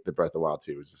indicate that Breath of the Wild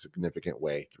 2 is a significant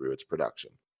way through its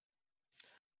production.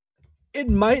 It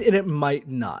might and it might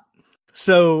not.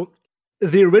 So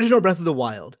the original Breath of the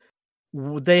Wild,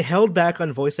 they held back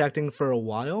on voice acting for a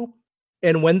while.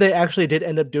 And when they actually did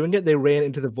end up doing it, they ran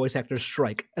into the voice actors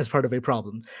strike as part of a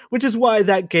problem, which is why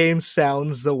that game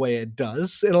sounds the way it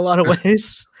does in a lot of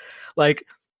ways. Like,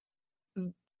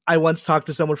 I once talked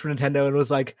to someone from Nintendo and was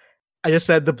like, I just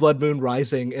said the Blood Moon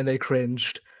Rising and they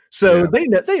cringed. So they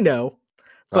know.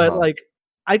 But like,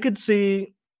 I could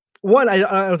see, one, I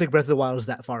don't think Breath of the Wild is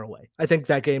that far away. I think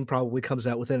that game probably comes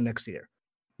out within the next year.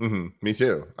 Mm-hmm. Me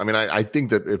too. I mean, I think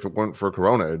that if it weren't for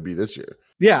Corona, it'd be this year.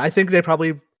 Yeah, I think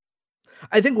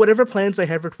whatever plans they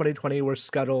had for 2020 were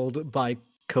scuttled by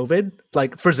COVID,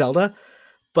 like for Zelda.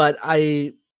 But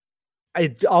I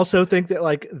also think that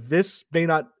like this may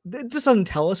not, it just doesn't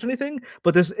tell us anything,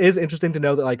 but this is interesting to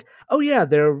know that like, oh yeah,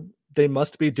 they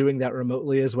must be doing that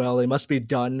remotely as well. They must be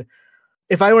done.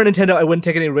 If I were Nintendo, I wouldn't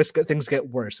take any risk that things get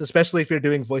worse, especially if you're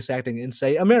doing voice acting in,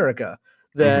 say, America,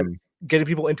 that getting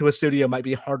people into a studio might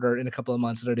be harder in a couple of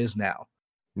months than it is now.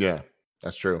 Yeah,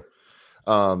 that's true.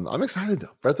 I'm excited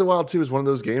though. Breath of the Wild 2 is one of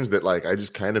those games that like I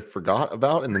just kind of forgot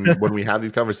about, and then when we have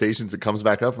these conversations, it comes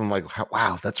back up. And I'm like,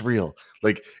 wow, that's real.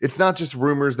 Like, it's not just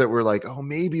rumors that we're like, oh,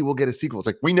 maybe we'll get a sequel. It's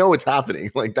like we know it's happening.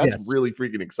 Like, that's really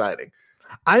freaking exciting.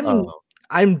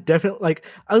 I'm definitely like,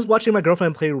 I was watching my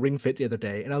girlfriend play Ring Fit the other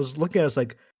day, and I was looking at it, I was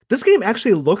like, this game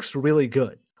actually looks really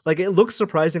good. Like, it looks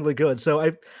surprisingly good.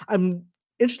 So I'm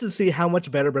interested to see how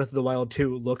much better Breath of the Wild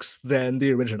 2 looks than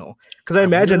the original, because I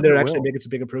imagine they're actually making some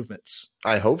big improvements.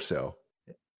 I hope so.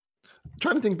 I'm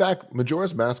trying to think back.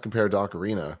 Majora's Mask compared to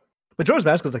Ocarina. Majora's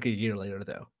Mask was like a year later,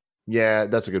 though. Yeah,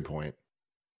 that's a good point.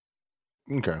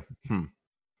 Okay.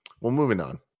 Well, moving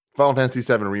on. Final Fantasy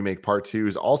VII Remake Part 2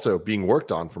 is also being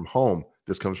worked on from home.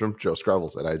 This comes from Joe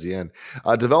Screvels at IGN.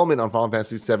 Development on Final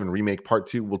Fantasy VII Remake Part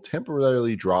 2 will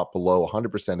temporarily drop below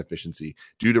 100% efficiency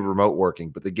due to remote working,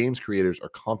 but the game's creators are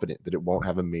confident that it won't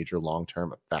have a major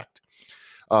long-term effect.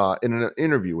 In an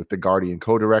interview with The Guardian,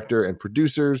 co-director and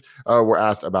producers were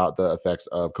asked about the effects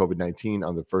of COVID-19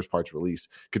 on the first part's release.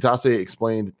 Kitase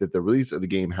explained that the release of the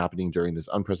game happening during this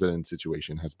unprecedented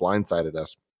situation has blindsided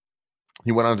us.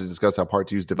 He went on to discuss how Part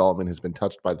 2's development has been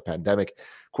touched by the pandemic.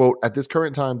 Quote, at this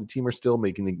current time, the team are still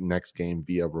making the next game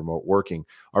via remote working.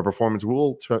 Our performance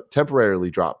will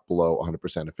temporarily drop below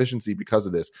 100% efficiency because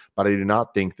of this, but I do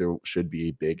not think there should be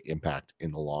a big impact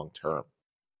in the long term.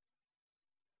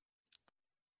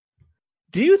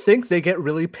 Do you think they get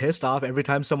really pissed off every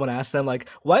time someone asks them, like,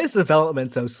 why is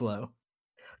development so slow?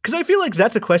 Because I feel like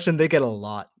that's a question they get a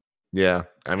lot. Yeah.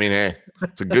 I mean, hey,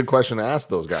 it's a good question to ask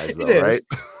those guys, though, right?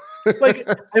 Like,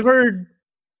 I've heard,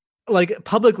 like,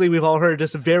 publicly, we've all heard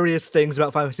just various things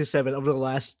about Final Fantasy VII over the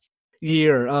last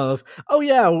year of, oh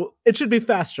yeah, it should be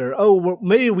faster. Oh, well,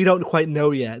 maybe we don't quite know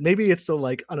yet. Maybe it's still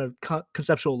like on a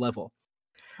conceptual level.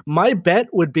 My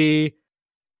bet would be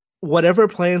whatever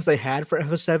plans they had for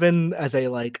FF7 as a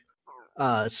like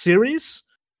series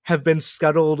have been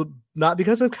scuttled, not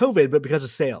because of COVID, but because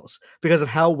of sales, because of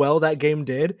how well that game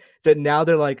did, that now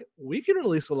they're like, we can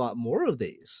release a lot more of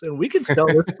these and we can sell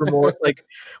this for more. Like,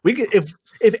 we can,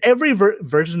 if every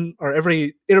version or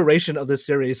every iteration of this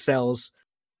series sells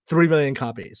 3 million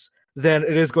copies, then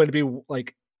it is going to be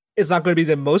like, it's not going to be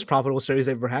the most profitable series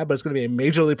they've ever had, but it's going to be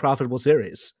a majorly profitable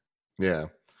series. Yeah.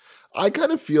 I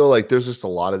kind of feel like there's just a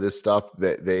lot of this stuff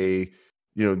that they,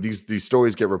 you know, these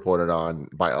stories get reported on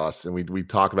by us and we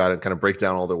talk about it, kind of break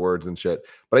down all the words and shit.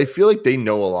 But I feel like they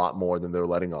know a lot more than they're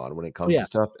letting on when it comes to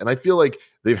stuff. And I feel like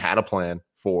they've had a plan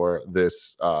for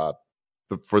this,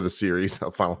 for the series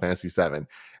of Final Fantasy VII.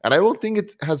 And I don't think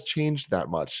it has changed that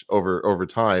much over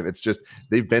time. It's just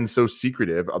they've been so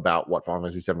secretive about what Final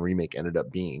Fantasy VII Remake ended up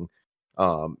being,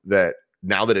 that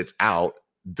now that it's out,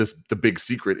 the big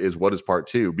secret is what is part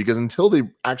 2, because until they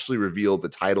actually reveal the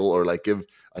title or like give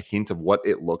a hint of what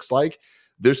it looks like,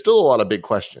 there's still a lot of big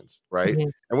questions, right? Mm-hmm.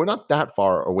 And we're not that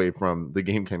far away from the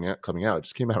game coming out. It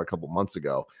just came out a couple months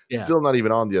ago. Yeah. Still not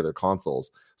even on the other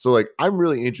consoles. So like, I'm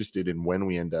really interested in when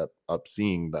we end up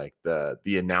seeing like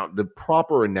the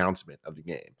proper announcement of the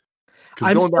game.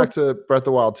 Because going back to Breath of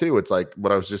the Wild 2, it's like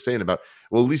what I was just saying about,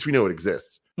 well, at least we know it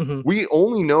exists. Mm-hmm. We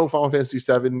only know Final Fantasy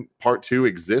VII Part 2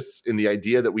 exists in the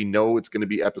idea that we know it's going to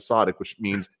be episodic, which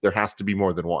means there has to be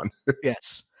more than one.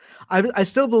 Yes. I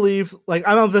still believe, like,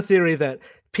 I'm of the theory that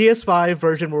PS5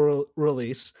 version will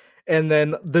release, and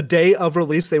then the day of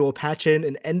release, they will patch in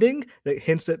an ending that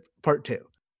hints at Part 2.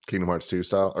 Kingdom Hearts 2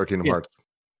 style, or Kingdom Hearts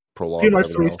Prologue. Kingdom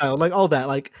Hearts 3 style, like all that.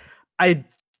 Like,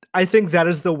 I think that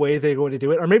is the way they're going to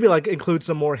do it, or maybe like include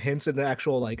some more hints in the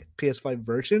actual like PS5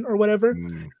 version or whatever.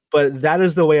 But that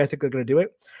is the way I think they're going to do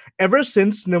it. Ever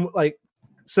since, like,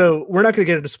 so we're not going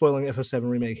to get into spoiling FF7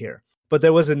 Remake here, but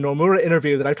there was a Nomura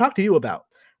interview that I talked to you about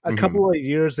a couple of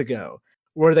years ago,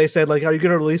 where they said, like, are you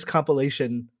going to release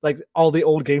compilation, like all the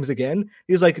old games again?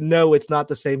 He's like, no, it's not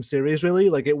the same series, really.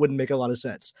 Like, it wouldn't make a lot of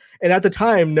sense. And at the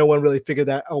time, no one really figured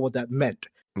out what that meant.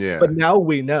 Yeah. But now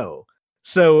we know.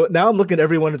 So now I'm looking at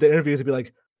every one of the interviews and be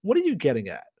like, what are you getting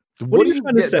at? What are you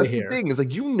trying to say here? The thing is,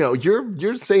 like,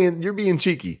 you're saying, you're being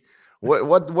cheeky. What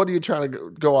are you trying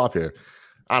to go off here?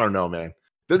 I don't know, man.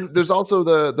 There's also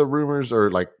the rumors,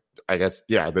 or like, I guess,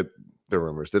 yeah, the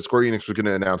rumors that Square Enix was going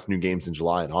to announce new games in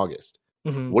July and August.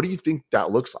 What do you think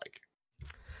that looks like?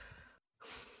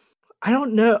 I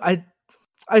don't know.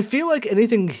 I feel like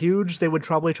anything huge they would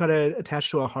probably try to attach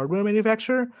to a hardware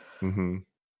manufacturer.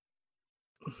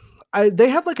 They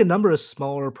have like a number of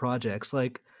smaller projects.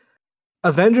 Like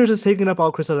Avengers is taking up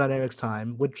all Crystal Dynamics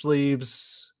time, which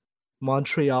leaves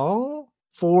Montreal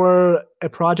for a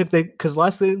project because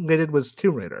last thing they did was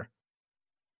Tomb Raider.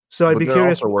 So I'd be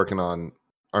curious. Also working on,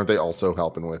 aren't they also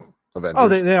helping with Avengers? Oh,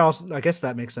 they also. I guess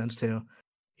that makes sense too.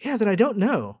 Yeah, then I don't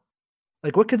know.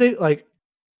 Like, what could they like?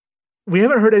 We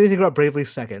haven't heard anything about Bravely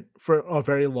Second for a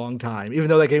very long time, even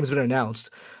though that game's been announced.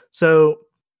 So,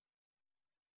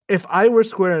 if I were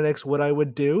Square Enix, what I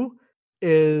would do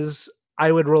is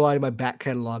I would rely on my back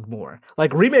catalog more.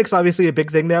 Like, remakes, obviously a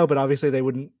big thing now, but obviously they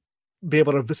wouldn't be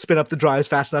able to spin up the drives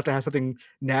fast enough to have something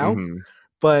now.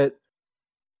 But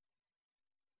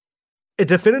a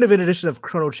definitive edition of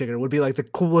Chrono Trigger would be like the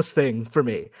coolest thing for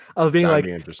me, of being like,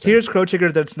 here's Chrono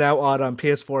Trigger that's now on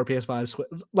PS4,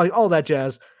 PS5, like all that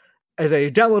jazz, as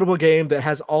a downloadable game that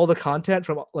has all the content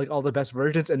from like all the best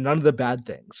versions and none of the bad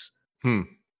things.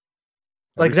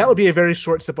 Like, that would be a very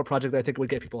short, simple project that I think would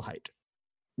get people hyped.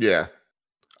 Yeah.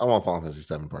 I want Final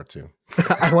Fantasy VII Part 2.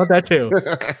 I want that too.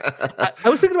 I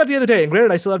was thinking about the other day, and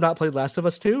granted, I still have not played Last of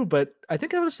Us 2, but I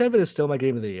think FF7 is still my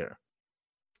game of the year.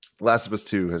 Last of Us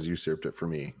 2 has usurped it for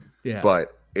me. Yeah.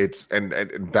 But it's and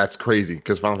that's crazy,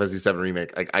 because Final Fantasy VII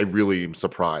Remake, like, I really am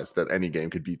surprised that any game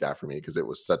could beat that for me, because it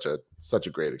was such a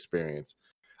great experience.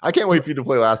 I can't wait for you to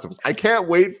play Last of Us. I can't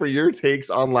wait for your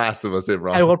takes on Last of Us,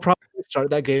 Imran. I will probably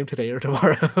start that game today or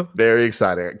tomorrow. Very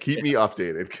exciting. Keep me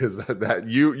updated, because that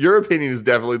your opinion is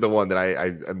definitely the one that I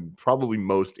am probably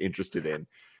most interested in.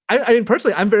 I mean,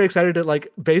 personally, I'm very excited to, like,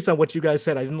 based on what you guys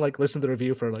said. I didn't like listen to the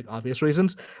review for like obvious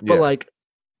reasons, but like,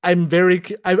 I'm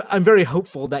very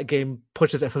hopeful that game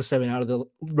pushes FF7 out of the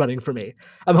running for me.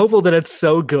 I'm hopeful that it's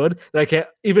so good that I can't,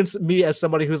 even me as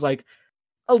somebody who's like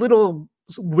a little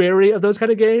wary of those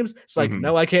kind of games, it's like,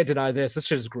 no, I can't deny this. This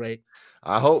shit is great.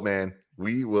 I hope, man.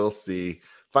 We will see.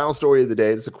 Final story of the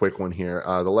day. It's a quick one here.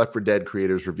 The Left 4 Dead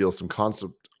creators reveal some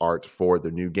concept art for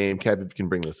their new game. Kev, if you can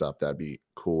bring this up, that'd be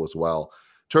cool as well.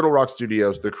 Turtle Rock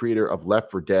Studios, the creator of Left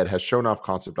 4 Dead, has shown off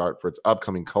concept art for its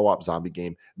upcoming co-op zombie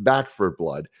game, Back 4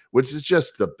 Blood, which is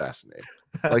just the best name.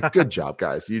 Like, good job,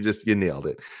 guys. You nailed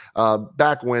it.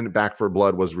 Back when Back 4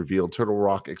 Blood was revealed, Turtle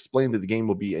Rock explained that the game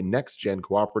will be a next-gen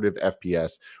cooperative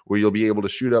FPS where you'll be able to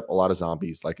shoot up a lot of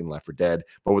zombies like in Left 4 Dead,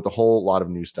 but with a whole lot of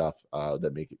new stuff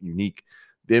that make it unique.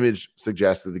 The image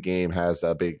suggests that the game has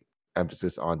a big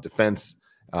emphasis on defense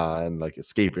and like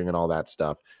escaping and all that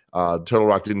stuff. Turtle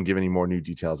Rock didn't give any more new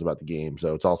details about the game,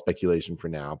 so it's all speculation for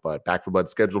now. But Back 4 Blood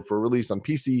is scheduled for release on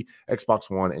PC, Xbox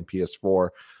One, and PS4.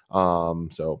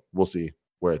 So we'll see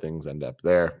where things end up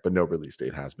there, but no release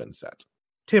date has been set.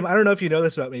 Tim, I don't know if you know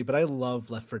this about me, but I love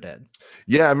Left 4 Dead.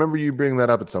 Yeah, I remember you bringing that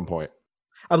up at some point.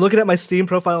 I'm looking at my Steam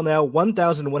profile now,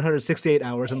 1,168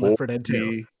 hours in Left 4 Dead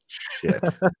 2. Shit.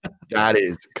 That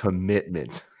is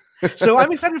commitment. So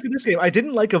I'm excited for this game. I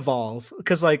didn't like Evolve,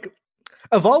 because like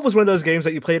Evolve was one of those games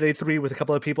that you played at E3 with a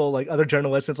couple of people, like other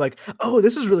journalists. It's like, oh,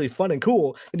 this is really fun and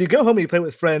cool. And you go home and you play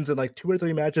with friends, and like 2 or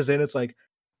 3 matches in, it's like,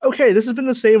 okay, this has been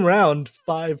the same round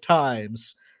 5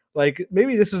 times. Like,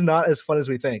 maybe this is not as fun as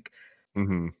we think.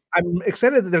 Mm-hmm. I'm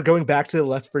excited that they're going back to the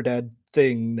Left 4 Dead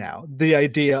thing now. The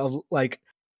idea of like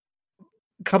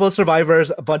a couple of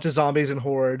survivors, a bunch of zombies and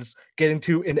hordes getting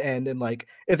to an end. And like,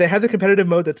 if they have the competitive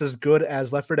mode that's as good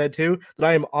as Left 4 Dead 2, then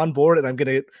I am on board and I'm going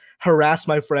to harass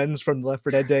my friends from the Left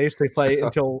 4 Dead days to play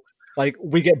until like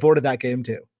we get bored of that game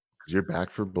too. You're back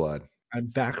for blood. I'm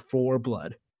back for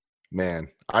blood. Man,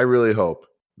 I really hope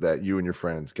that you and your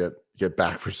friends get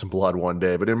back for some blood one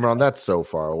day. But Imran, that's so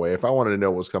far away. If I wanted to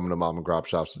know what's coming to mom and grop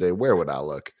shops today, where would I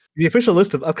look? The official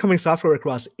list of upcoming software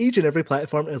across each and every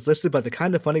platform is listed by the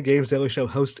Kind of Funny Games Daily Show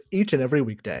host each and every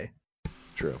weekday.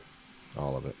 True.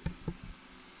 All of it.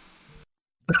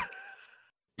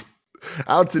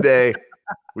 Out today,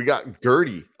 we got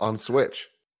Gertie on Switch.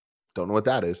 Don't know what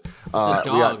that is. It's a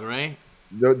dog, right?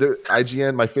 The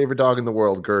IGN, my favorite dog in the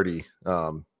world, Gertie,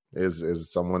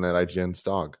 is someone at IGN's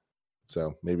dog.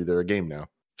 So maybe they're a game now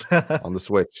on the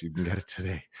Switch. You can get it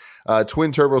today.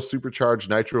 Twin turbo supercharged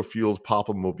nitro fueled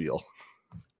Pop-O-Mobile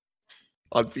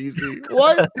on PC.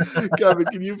 What? Kevin,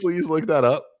 can you please look that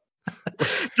up?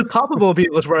 The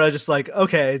Pop-O-Mobile is where I just like,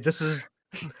 okay, this is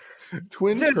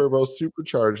twin turbo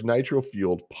supercharged nitro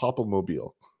fueled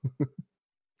Pop-O-Mobile.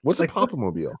 What's like, a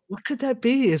Pop-O-Mobile? What could that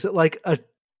be? Is it like a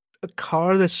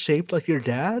car that's shaped like your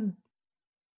dad?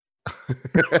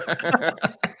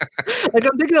 Like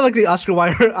I'm thinking of like the Oscar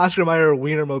Mayer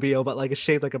Wienermobile, but like it's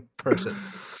shaped like a person.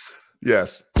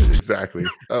 Yes, exactly.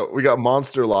 We got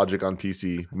Monster Logic on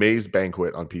PC, Maze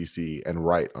Banquet on PC, and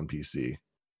Right on PC.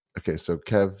 Okay, so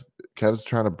Kev's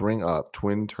trying to bring up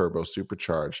twin turbo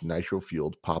supercharged nitro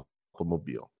fueled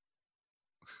Pop-O-Mobile.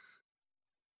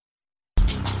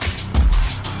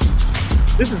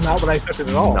 This is not what I expected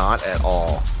at all. Not at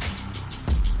all.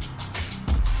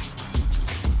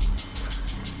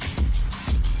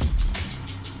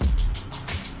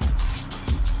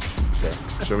 Okay,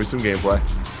 show me some gameplay.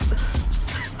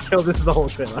 Oh, this is the whole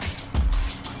trailer.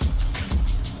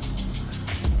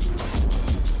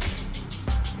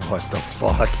 What the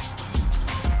fuck?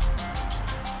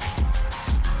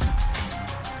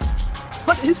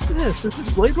 What is this? Is this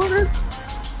Blade Runner?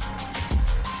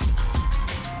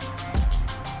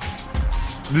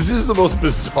 This is the most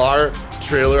bizarre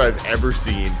trailer I've ever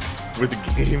seen with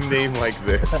a game name like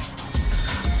this. What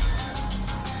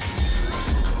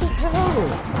the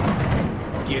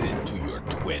hell? Get into your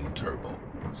twin turbo,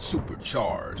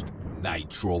 supercharged,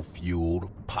 nitro-fueled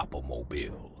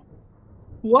Pop-O-Mobile.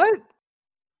 What?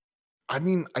 I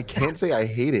mean, I can't say I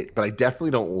hate it, but I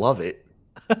definitely don't love it.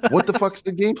 What the fuck's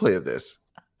the gameplay of this?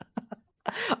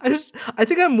 I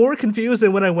think I'm more confused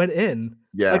than when I went in.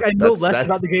 Yeah, like I know less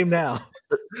about the game now.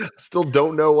 Still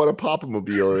don't know what a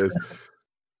Pop-O-Mobile is.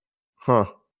 Huh.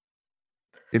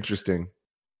 Interesting.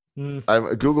 I'm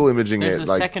Google imaging There's it. There's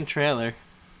a second trailer.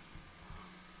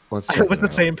 Let's with the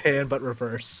same pan but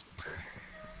reverse.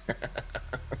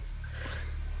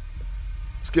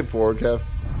 Skip forward, Kev.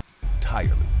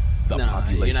 Entirely. The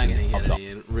population you're not of gonna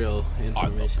get any real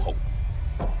information. Pope.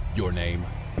 Your name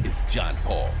is John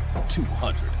Paul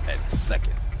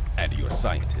 202nd, and your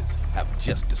scientists have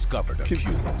just discovered a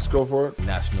cure. Let's go for it.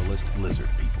 Nationalist lizard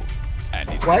people. And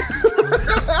it's what?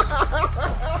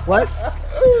 What?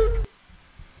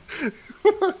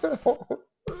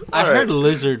 I heard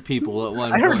lizard people at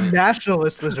one point. I heard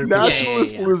nationalist lizard people.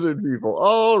 Nationalist lizard people.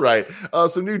 All right.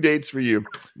 Some new dates for you.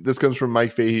 This comes from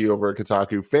Mike Fahey over at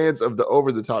Kotaku. Fans of the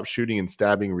over-the-top shooting and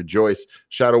stabbing rejoice.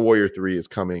 Shadow Warrior 3 is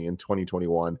coming in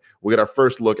 2021. We'll get our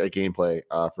first look at gameplay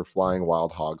for Flying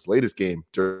Wild Hog's latest game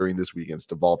during this weekend's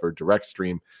Devolver Direct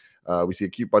stream. We see a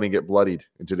cute bunny get bloodied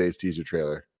in today's teaser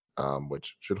trailer,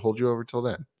 which should hold you over till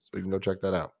then. So you can go check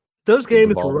that out. Those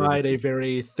games ride a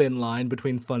very thin line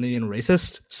between funny and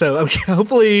racist. So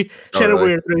hopefully Shadow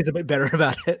Warrior 3 is a bit better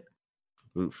about it.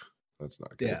 Oof. That's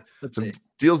not good. Yeah. Let's Some see.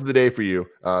 deals of the day for you.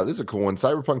 This is a cool one.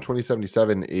 Cyberpunk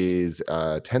 2077 is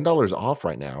 $10 off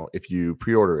right now if you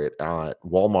pre-order it at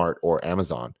Walmart or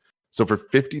Amazon. So for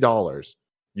 $50,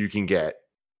 you can get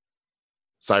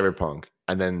Cyberpunk.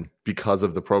 And then because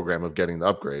of the program of getting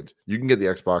the upgrades, you can get the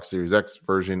Xbox Series X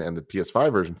version and the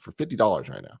PS5 version for $50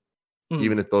 right now.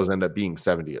 Even if those end up being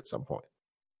 70 at some point.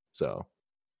 So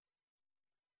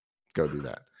go do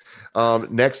that.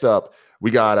 Next up,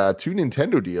 we got 2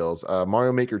 Nintendo deals,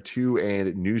 Mario Maker 2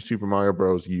 and New Super Mario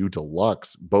Bros. U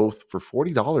Deluxe, both for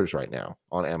 $40 right now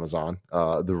on Amazon,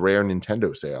 the rare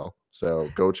Nintendo sale. So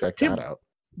go check that out.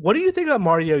 What do you think about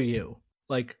Mario U?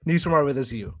 Like New Super Mario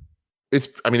Bros. U? It's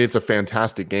a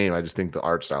fantastic game. I just think the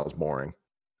art style is boring.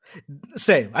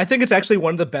 Same. I think it's actually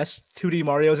one of the best 2D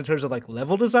Marios in terms of like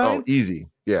level design. Oh, easy.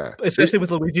 Yeah. Especially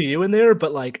with Luigi U in there,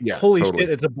 but like, holy shit,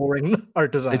 it's a boring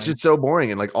art design. It's just so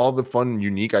boring. And like all the fun,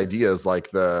 unique ideas,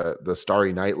 like the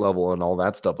Starry Night level and all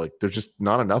that stuff, like there's just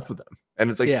not enough of them. And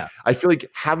it's like, I feel like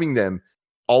having them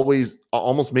always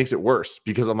almost makes it worse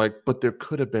because I'm like, but there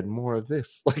could have been more of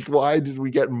this. Like, why did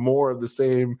we get more of the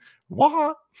same?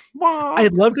 Why?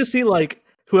 I'd love to see like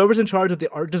whoever's in charge of the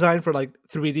art design for like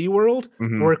 3D World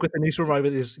work with the New Super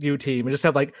Mario Bros. U team and just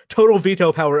have like total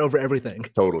veto power over everything.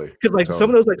 Totally. Because like some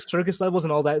of those like circus levels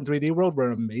and all that in 3D World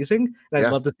were amazing. And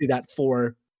I'd love to see that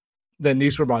for the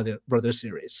New Super Mario Brothers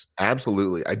series.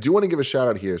 Absolutely. I do want to give a shout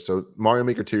out here. So Mario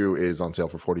Maker 2 is on sale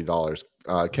for $40.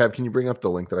 Kev, can you bring up the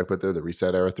link that I put there, the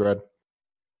Reset Era thread?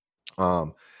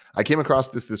 I came across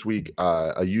this week.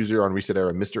 A user on Reset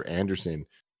Era, Mr. Anderson,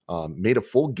 made a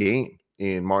full game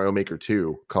in Mario Maker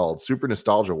 2 called Super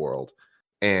Nostalgia World.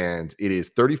 And it is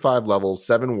 35 levels,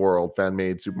 7 world,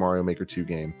 fan-made Super Mario Maker 2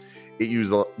 game. It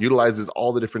utilizes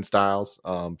all the different styles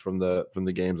from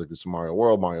the games like the Super Mario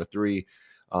World, Mario 3,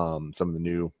 some of the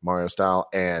new Mario style.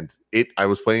 And I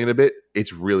was playing it a bit.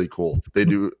 It's really cool.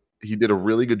 He did a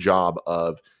really good job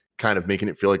of kind of making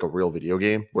it feel like a real video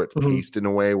game where it's paced in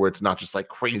a way where it's not just like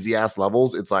crazy ass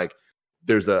levels. It's like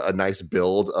there's a nice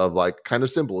build of like kind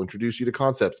of simple, introduce you to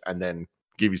concepts and then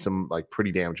give you some like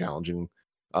pretty damn challenging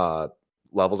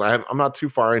levels. I'm not too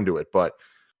far into it, but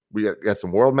we got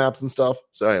some world maps and stuff.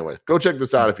 So anyway, go check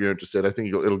this out if you're interested. I think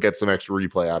it'll get some extra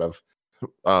replay out of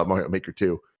Mario Maker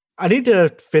 2. I need to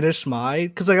finish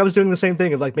because like I was doing the same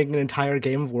thing of like making an entire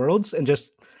game of worlds, and just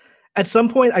at some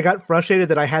point I got frustrated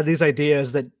that I had these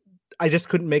ideas that I just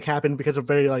couldn't make happen because of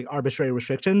very like arbitrary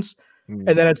restrictions. And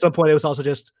then at some point it was also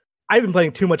just I've been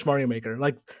playing too much Mario Maker.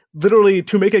 Like literally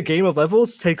to make a game of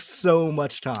levels takes so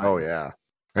much time. Oh yeah.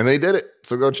 And they did it.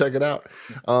 So go check it out.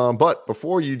 But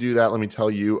before you do that, let me tell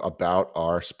you about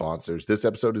our sponsors. This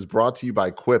episode is brought to you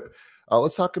by Quip.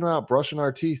 Let's talk about brushing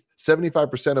our teeth.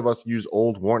 75% of us use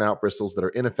old, worn-out bristles that are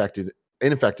ineffective,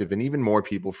 and even more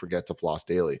people forget to floss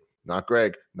daily. Not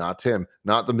Greg, not Tim,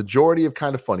 not the majority of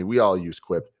Kind of Funny. We all use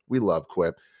Quip. We love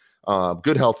Quip.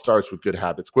 Good health starts with good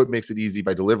habits. Quip makes it easy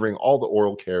by delivering all the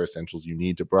oral care essentials you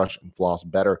need to brush and floss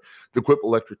better. The Quip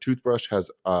electric toothbrush has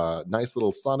nice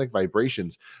little sonic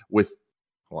vibrations with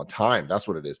time. That's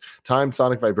what it is. Timed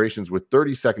sonic vibrations with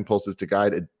 30-second pulses to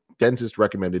guide a dentist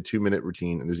recommended 2-minute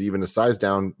routine. And there's even a size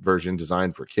down version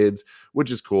designed for kids, which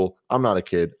is cool. I'm not a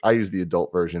kid. I use the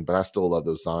adult version, but I still love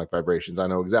those sonic vibrations. I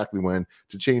know exactly when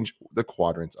to change the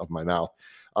quadrants of my mouth.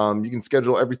 You can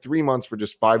schedule every 3 months for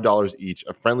just $5 each,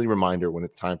 a friendly reminder when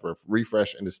it's time for a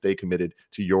refresh and to stay committed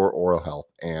to your oral health,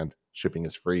 and shipping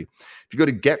is free. If you go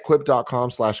to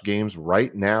getquip.com/games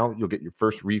right now, you'll get your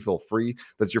first refill free.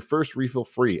 That's your first refill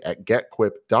free at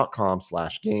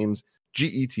getquip.com/games,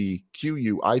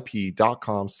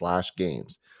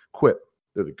 GETQUIP.com/games. Quip,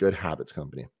 they're the good habits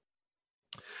company.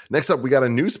 Next up, we got a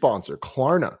new sponsor,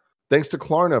 Klarna. Thanks to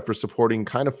Klarna for supporting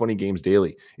Kind of Funny Games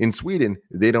Daily. In Sweden,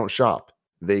 they don't shop.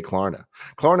 They Klarna.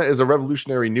 Klarna is a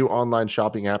revolutionary new online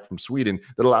shopping app from Sweden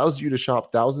that allows you to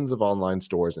shop thousands of online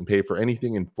stores and pay for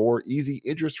anything in 4 easy,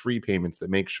 interest-free payments that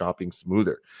make shopping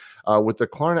smoother. With the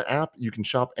Klarna app, you can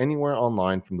shop anywhere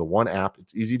online from the one app.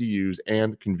 It's easy to use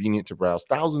and convenient to browse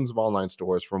thousands of online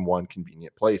stores from one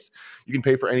convenient place. You can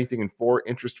pay for anything in 4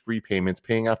 interest-free payments.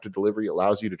 Paying after delivery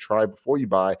allows you to try before you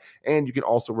buy, and you can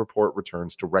also report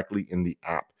returns directly in the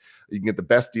app. You can get the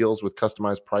best deals with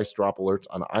customized price drop alerts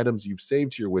on items you've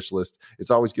saved to your wish list.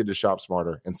 It's always good to shop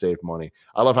smarter and save money.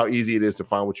 I love how easy it is to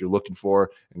find what you're looking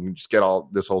for, and you just get all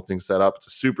this whole thing set up. It's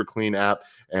a super clean app,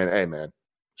 and hey, man,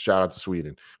 shout out to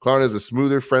Sweden. Klarna is a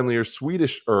smoother, friendlier,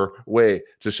 Swedish-er way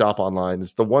to shop online.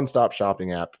 It's the one-stop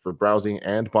shopping app for browsing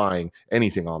and buying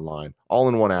anything online, all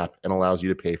in one app, and allows you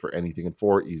to pay for anything in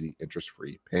 4 easy,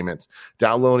 interest-free payments.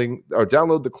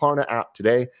 Download the Klarna app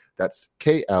today. That's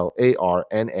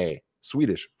Klarna,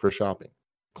 Swedish for shopping.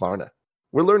 Klarna.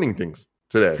 We're learning things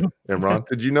today. Imran,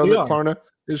 did you know that Klarna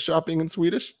is shopping in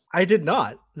Swedish? I did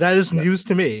not. That is news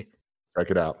to me.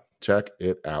 Check it out. Check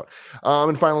it out.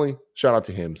 And finally, shout out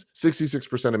to Hims.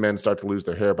 66% of men start to lose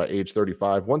their hair by age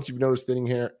 35. Once you've noticed thinning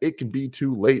hair, it can be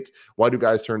too late. Why do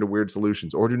guys turn to weird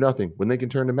solutions or do nothing when they can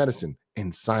turn to medicine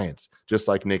and science, just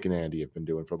like Nick and Andy have been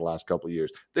doing for the last couple of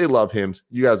years? They love Hims.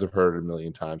 You guys have heard it a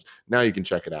million times. Now you can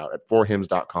check it out at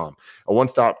forhims.com, a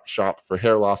one-stop shop for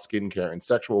hair loss, skincare, and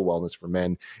sexual wellness for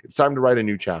men. It's time to write a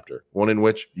new chapter, one in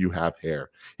which you have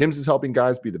hair. Hims is helping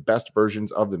guys be the best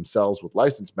versions of themselves with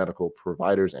licensed medical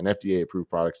providers and FDA-approved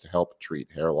products to help treat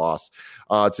hair loss.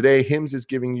 Today, Hims is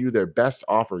giving you their best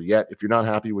offer yet. If you're not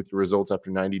happy with your results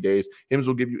after 90 days, Hims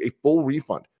will give you a full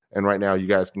refund And right now, you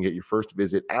guys can get your first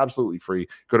visit absolutely free.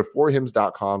 Go to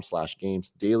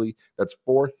forhims.com/gamesdaily. That's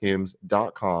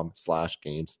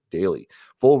forhims.com/gamesdaily.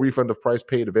 Full refund of price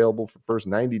paid available for first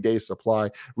 90 days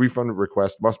supply. Refund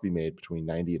request must be made between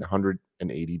 90 and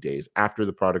 180 days after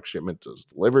the product shipment is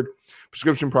delivered.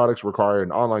 Prescription products require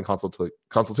an online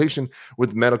consultation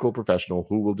with a medical professional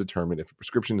who will determine if a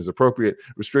prescription is appropriate.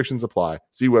 Restrictions apply.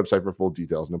 See website for full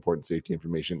details and important safety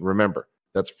information. Remember,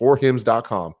 that's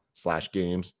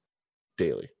forhims.com/gamesdaily.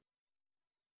 Let's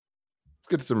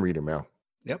get to some reader mail.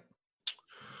 Yep.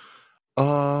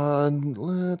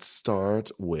 Let's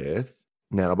start with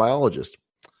Nanobiologist.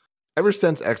 Ever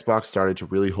since Xbox started to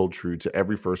really hold true to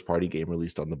every first-party game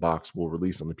released on the box will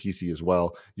release on the PC as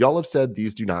well, y'all have said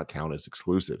these do not count as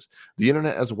exclusives. The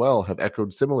internet as well have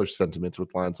echoed similar sentiments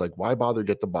with lines like, why bother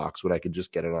get the box when I can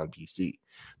just get it on PC?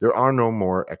 There are no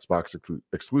more Xbox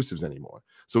exclusives anymore.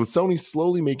 So with Sony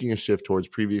slowly making a shift towards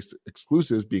previous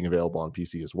exclusives being available on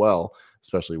PC as well,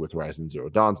 especially with Horizon Zero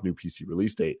Dawn's new PC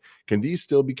release date, can these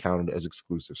still be counted as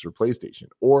exclusives for PlayStation?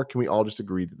 Or can we all just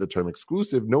agree that the term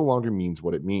exclusive no longer means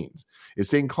what it means? Is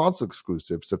saying console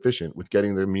exclusive sufficient with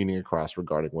getting their meaning across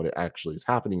regarding what it actually is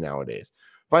happening nowadays?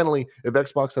 Finally, if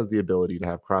Xbox has the ability to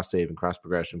have cross-save and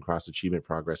cross-progression, cross-achievement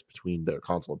progress between their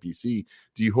console and PC,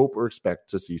 do you hope or expect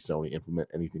to see Sony implement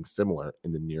anything similar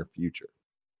in the near future?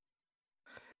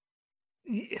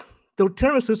 The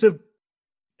term exclusive,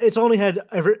 it's only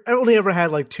ever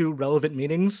had like two relevant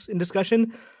meanings in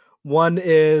discussion. One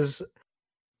is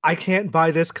I can't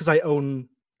buy this because I own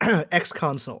X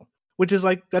console, which is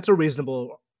like that's a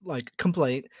reasonable like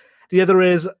complaint. The other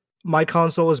is my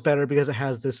console is better because it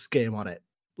has this game on it.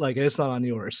 Like it's not on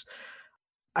yours.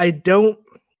 I don't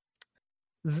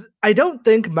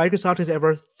think Microsoft has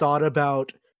ever thought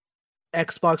about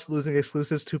Xbox losing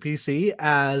exclusives to PC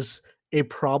as a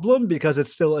problem because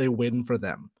it's still a win for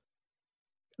them.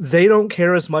 They don't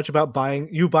care as much about buying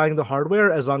the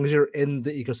hardware as long as you're in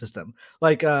the ecosystem.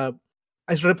 Like I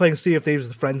started playing Sea of Thieves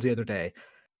with friends the other day.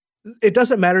 It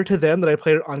doesn't matter to them that I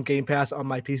played it on Game Pass on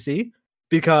my PC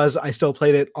because I still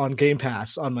played it on Game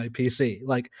Pass on my PC,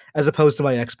 like as opposed to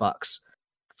my Xbox.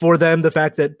 For them, the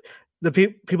fact that the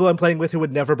people I'm playing with who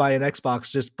would never buy an Xbox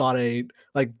just bought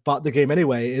the game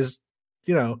anyway is,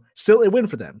 still a win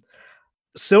for them.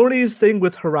 Sony's thing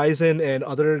with Horizon and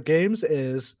other games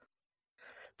is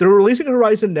they're releasing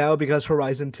Horizon now because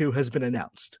Horizon 2 has been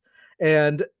announced.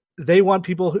 And they want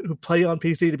people who play on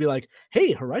PC to be like,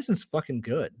 hey, Horizon's fucking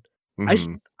good.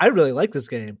 Mm-hmm. I really like this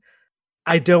game.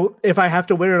 If I have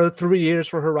to wait another 3 years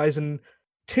for Horizon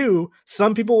 2,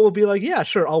 some people will be like, yeah,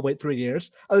 sure, I'll wait 3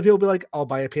 years. Other people will be like, I'll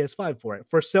buy a PS5 for it.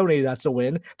 For Sony, that's a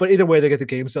win. But either way, they get the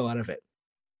game still out of it.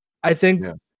 I think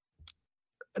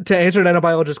to answer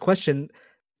Nanobiologist's question,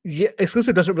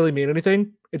 exclusive doesn't really mean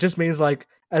anything. It just means like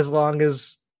as long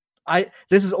as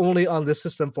this is only on this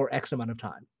system for X amount of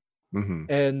time. Mm-hmm.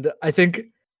 And I think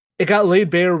it got laid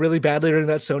bare really badly during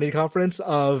that Sony conference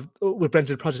we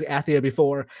mentioned Project Athia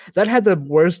before. That had the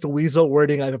worst weasel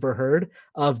wording I've ever heard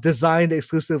of designed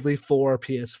exclusively for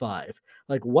PS5.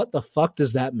 Like, what the fuck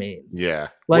does that mean? Yeah.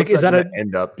 Like, is that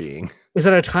end up being? Is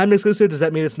that a timed exclusive? Does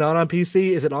that mean it's not on PC?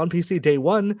 Is it on PC day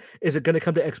one? Is it going to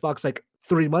come to Xbox like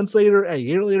 3 months later, a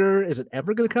year later? Is it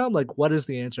ever going to come? Like, what is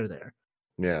the answer there?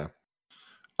 Yeah.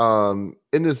 In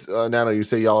this, Nano, you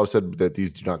say y'all have said that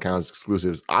these do not count as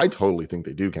exclusives. I totally think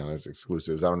they do count as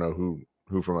exclusives. I don't know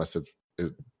who from us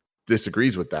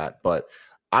disagrees with that, but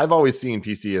I've always seen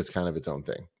PC as kind of its own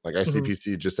thing. Like I see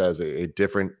PC just as a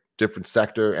different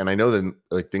sector, and I know that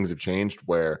like things have changed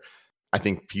where I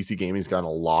think PC gaming has gotten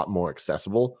a lot more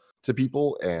accessible to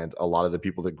people, and a lot of the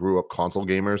people that grew up console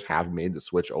gamers have made the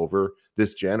switch over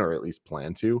this gen, or at least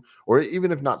plan to, or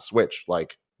even if not switch,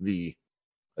 like the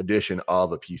addition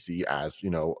of a PC as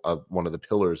one of the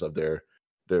pillars of their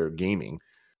gaming.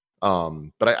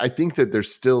 But I think that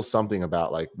there's still something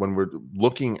about like when we're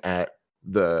looking at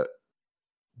the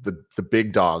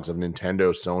big dogs of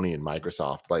Nintendo, Sony, and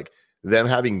Microsoft, like them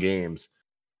having games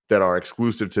that are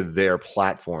exclusive to their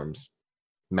platforms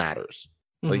matters.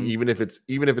 Mm-hmm. Like even if it's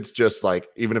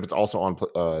also on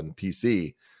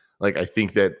PC, like I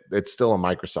think that it's still a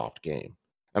Microsoft game.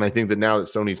 And I think that now that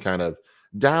Sony's kind of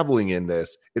dabbling in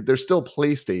this, there's still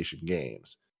PlayStation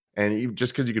games, and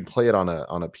just because you can play it on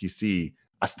a PC,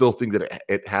 I still think that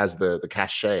it has the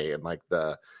cachet and like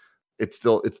it's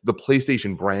the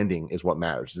PlayStation branding is what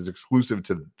matters. It's exclusive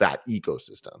to that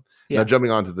ecosystem. Yeah. Now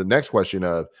jumping on to the next question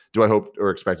of do I hope or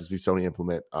expect to see Sony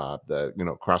implement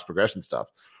the cross progression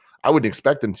stuff? I wouldn't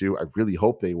expect them to. I really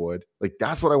hope they would. Like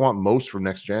that's what I want most from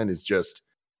next gen is just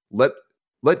let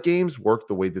games work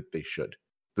the way that they should.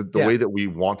 The way that we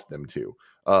want them to.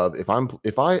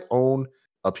 If I own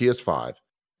a PS5,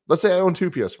 let's say I own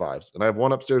 2 PS5s and I have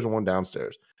one upstairs and one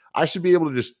downstairs, I should be able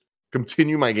to just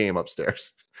continue my game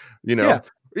upstairs,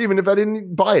 even if I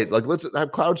didn't buy it. Like, let's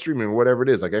have cloud streaming or whatever it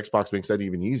is. Like, Xbox makes that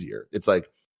even easier. It's like,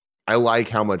 I like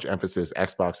how much emphasis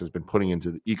Xbox has been putting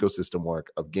into the ecosystem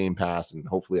work of Game Pass and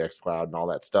hopefully xCloud and all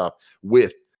that stuff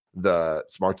with the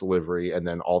smart delivery and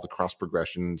then all the cross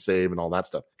progression save and all that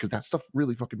stuff, because that stuff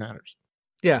really fucking matters.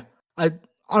 Yeah. I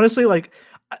honestly, like,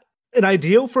 an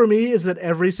ideal for me is that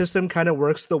every system kind of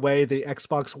works the way the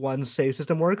Xbox One save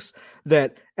system works,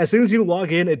 that as soon as you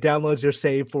log in, it downloads your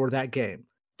save for that game.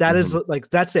 That is like,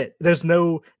 that's it. There's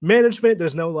no management.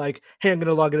 There's no like, hey, I'm going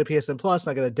to log into PSN Plus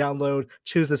and I'm going to download,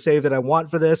 choose the save that I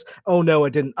want for this. Oh no,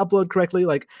 it didn't upload correctly.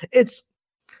 Like,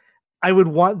 I would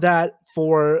want that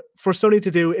for Sony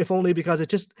to do, if only because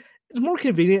it's more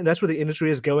convenient. And that's where the industry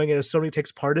is going. And if Sony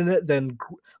takes part in it, then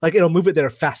like it'll move it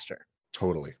there faster.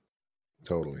 Totally.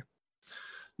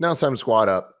 Now it's time to squad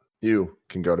up. You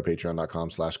can go to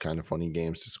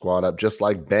patreon.com/kindoffunnygames to squad up, just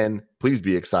like Ben, Please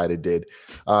Be Excited, did.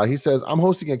 He says, I'm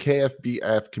hosting a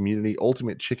KFBF Community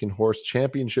Ultimate Chicken Horse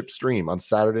Championship stream on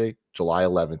Saturday, July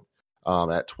 11th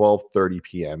at 12:30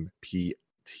 p.m. PT.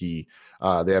 They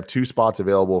have 2 spots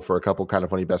available for a couple kind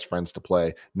of funny best friends to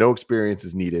play. No experience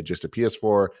is needed, just a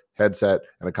PS4 headset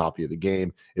and a copy of the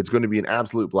game. It's going to be an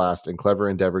absolute blast, and Clever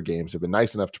Endeavor Games have been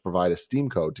nice enough to provide a Steam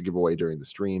code to give away during the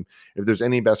stream. If there's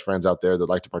any best friends out there that'd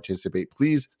like to participate,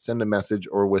 please send a message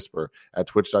or whisper at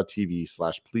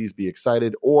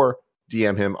twitch.tv/pleasebeexcited or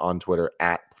DM him on Twitter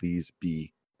at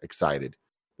pleasebeexcited.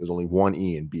 There's only one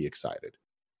E in Be Excited.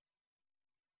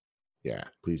 Yeah,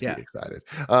 please be excited.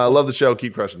 Love the show.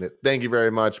 Keep crushing it. Thank you very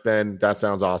much, Ben. That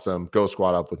sounds awesome. Go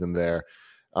squad up with him there.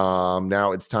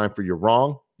 Now it's time for You're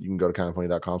Wrong. You can go to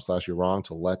kindoffunny.com/you're wrong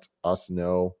to let us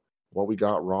know what we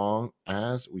got wrong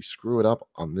as we screw it up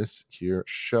on this here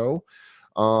show.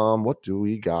 What do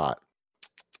we got?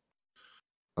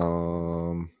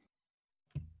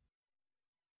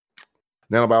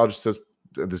 Nanobiologist says,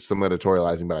 this is some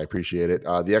editorializing, but I appreciate it.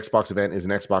 The Xbox event is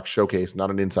an Xbox showcase, not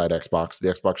an inside Xbox. The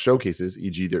Xbox showcases,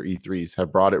 e.g. their E3s,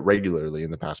 have brought it regularly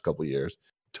in the past couple of years.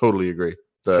 Totally agree.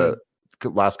 The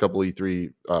last couple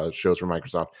E3 shows from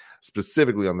Microsoft,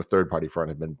 specifically on the third-party front,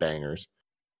 have been bangers.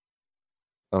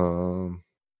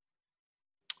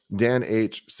 Dan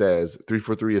H says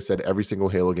 343 has said every single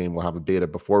Halo game will have a beta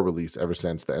before release ever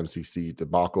since the MCC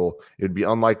debacle. It would be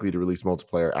unlikely to release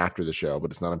multiplayer after the show,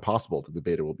 but it's not impossible that the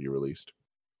beta will be released.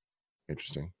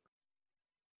 Interesting.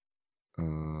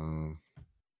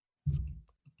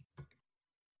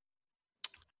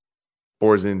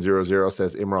 Borzin00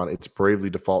 says Imran, it's Bravely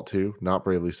Default 2, not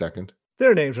Bravely Second.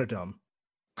 Their names are dumb.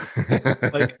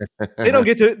 Like,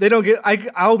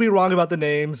 I'll be wrong about the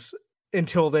names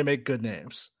until they make good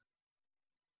names.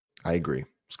 I agree.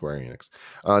 Square Enix.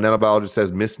 Nanobiologist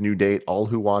says, miss new date. All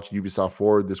who watch Ubisoft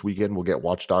Forward this weekend will get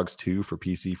Watch Dogs 2 for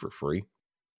PC for free.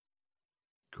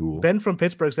 Cool. Ben from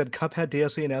Pittsburgh said Cuphead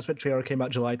DLC announcement trailer came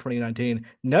out July 2019.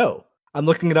 No, I'm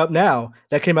looking it up now.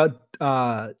 That came out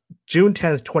June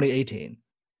 10th, 2018.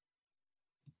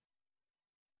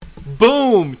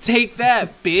 Boom! Take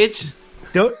that, bitch.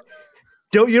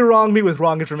 Don't you wrong me with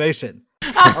wrong information.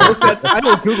 I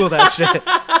will Google that shit.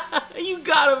 You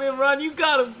got him, Imran. You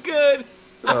got him good.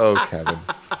 Oh, Kevin.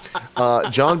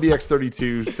 John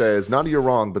BX32 says, not you're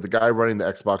wrong, but the guy running the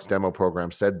Xbox demo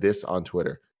program said this on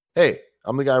Twitter. Hey,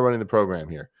 I'm the guy running the program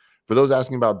here. For those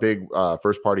asking about big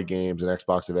first-party games and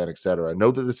Xbox event, etc.,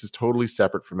 note that this is totally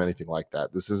separate from anything like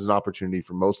that. This is an opportunity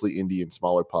for mostly indie and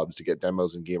smaller pubs to get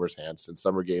demos in gamers' hands since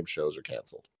summer game shows are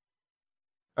canceled.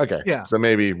 Okay, yeah. So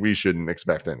maybe we shouldn't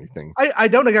expect anything. I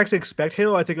don't actually expect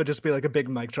Halo. I think it would just be like a big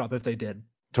mic drop if they did.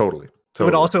 Totally. It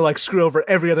would also like screw over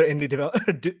every other indie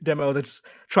demo that's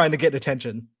trying to get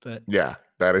attention. But yeah,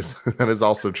 that is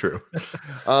also true.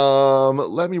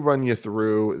 Let me run you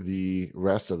through the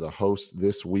rest of the hosts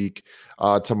this week.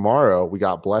 Tomorrow we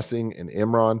got Blessing and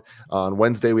Imran. On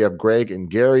Wednesday we have Greg and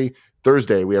Gary.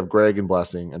 Thursday we have Greg and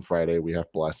Blessing, and Friday we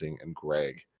have Blessing and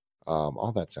Greg.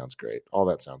 All that sounds great. All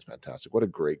that sounds fantastic. What a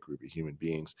great group of human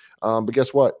beings. But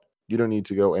guess what? You don't need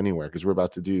to go anywhere because we're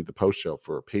about to do the post show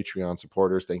for Patreon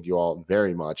supporters. Thank you all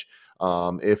very much.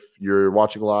 If you're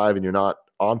watching live and you're not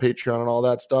on Patreon and all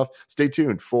that stuff, stay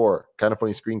tuned for Kind of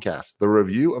Funny Screencast, the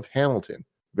review of Hamilton.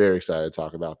 Very excited to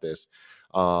talk about this.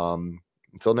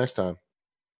 Until next time,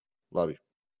 love you.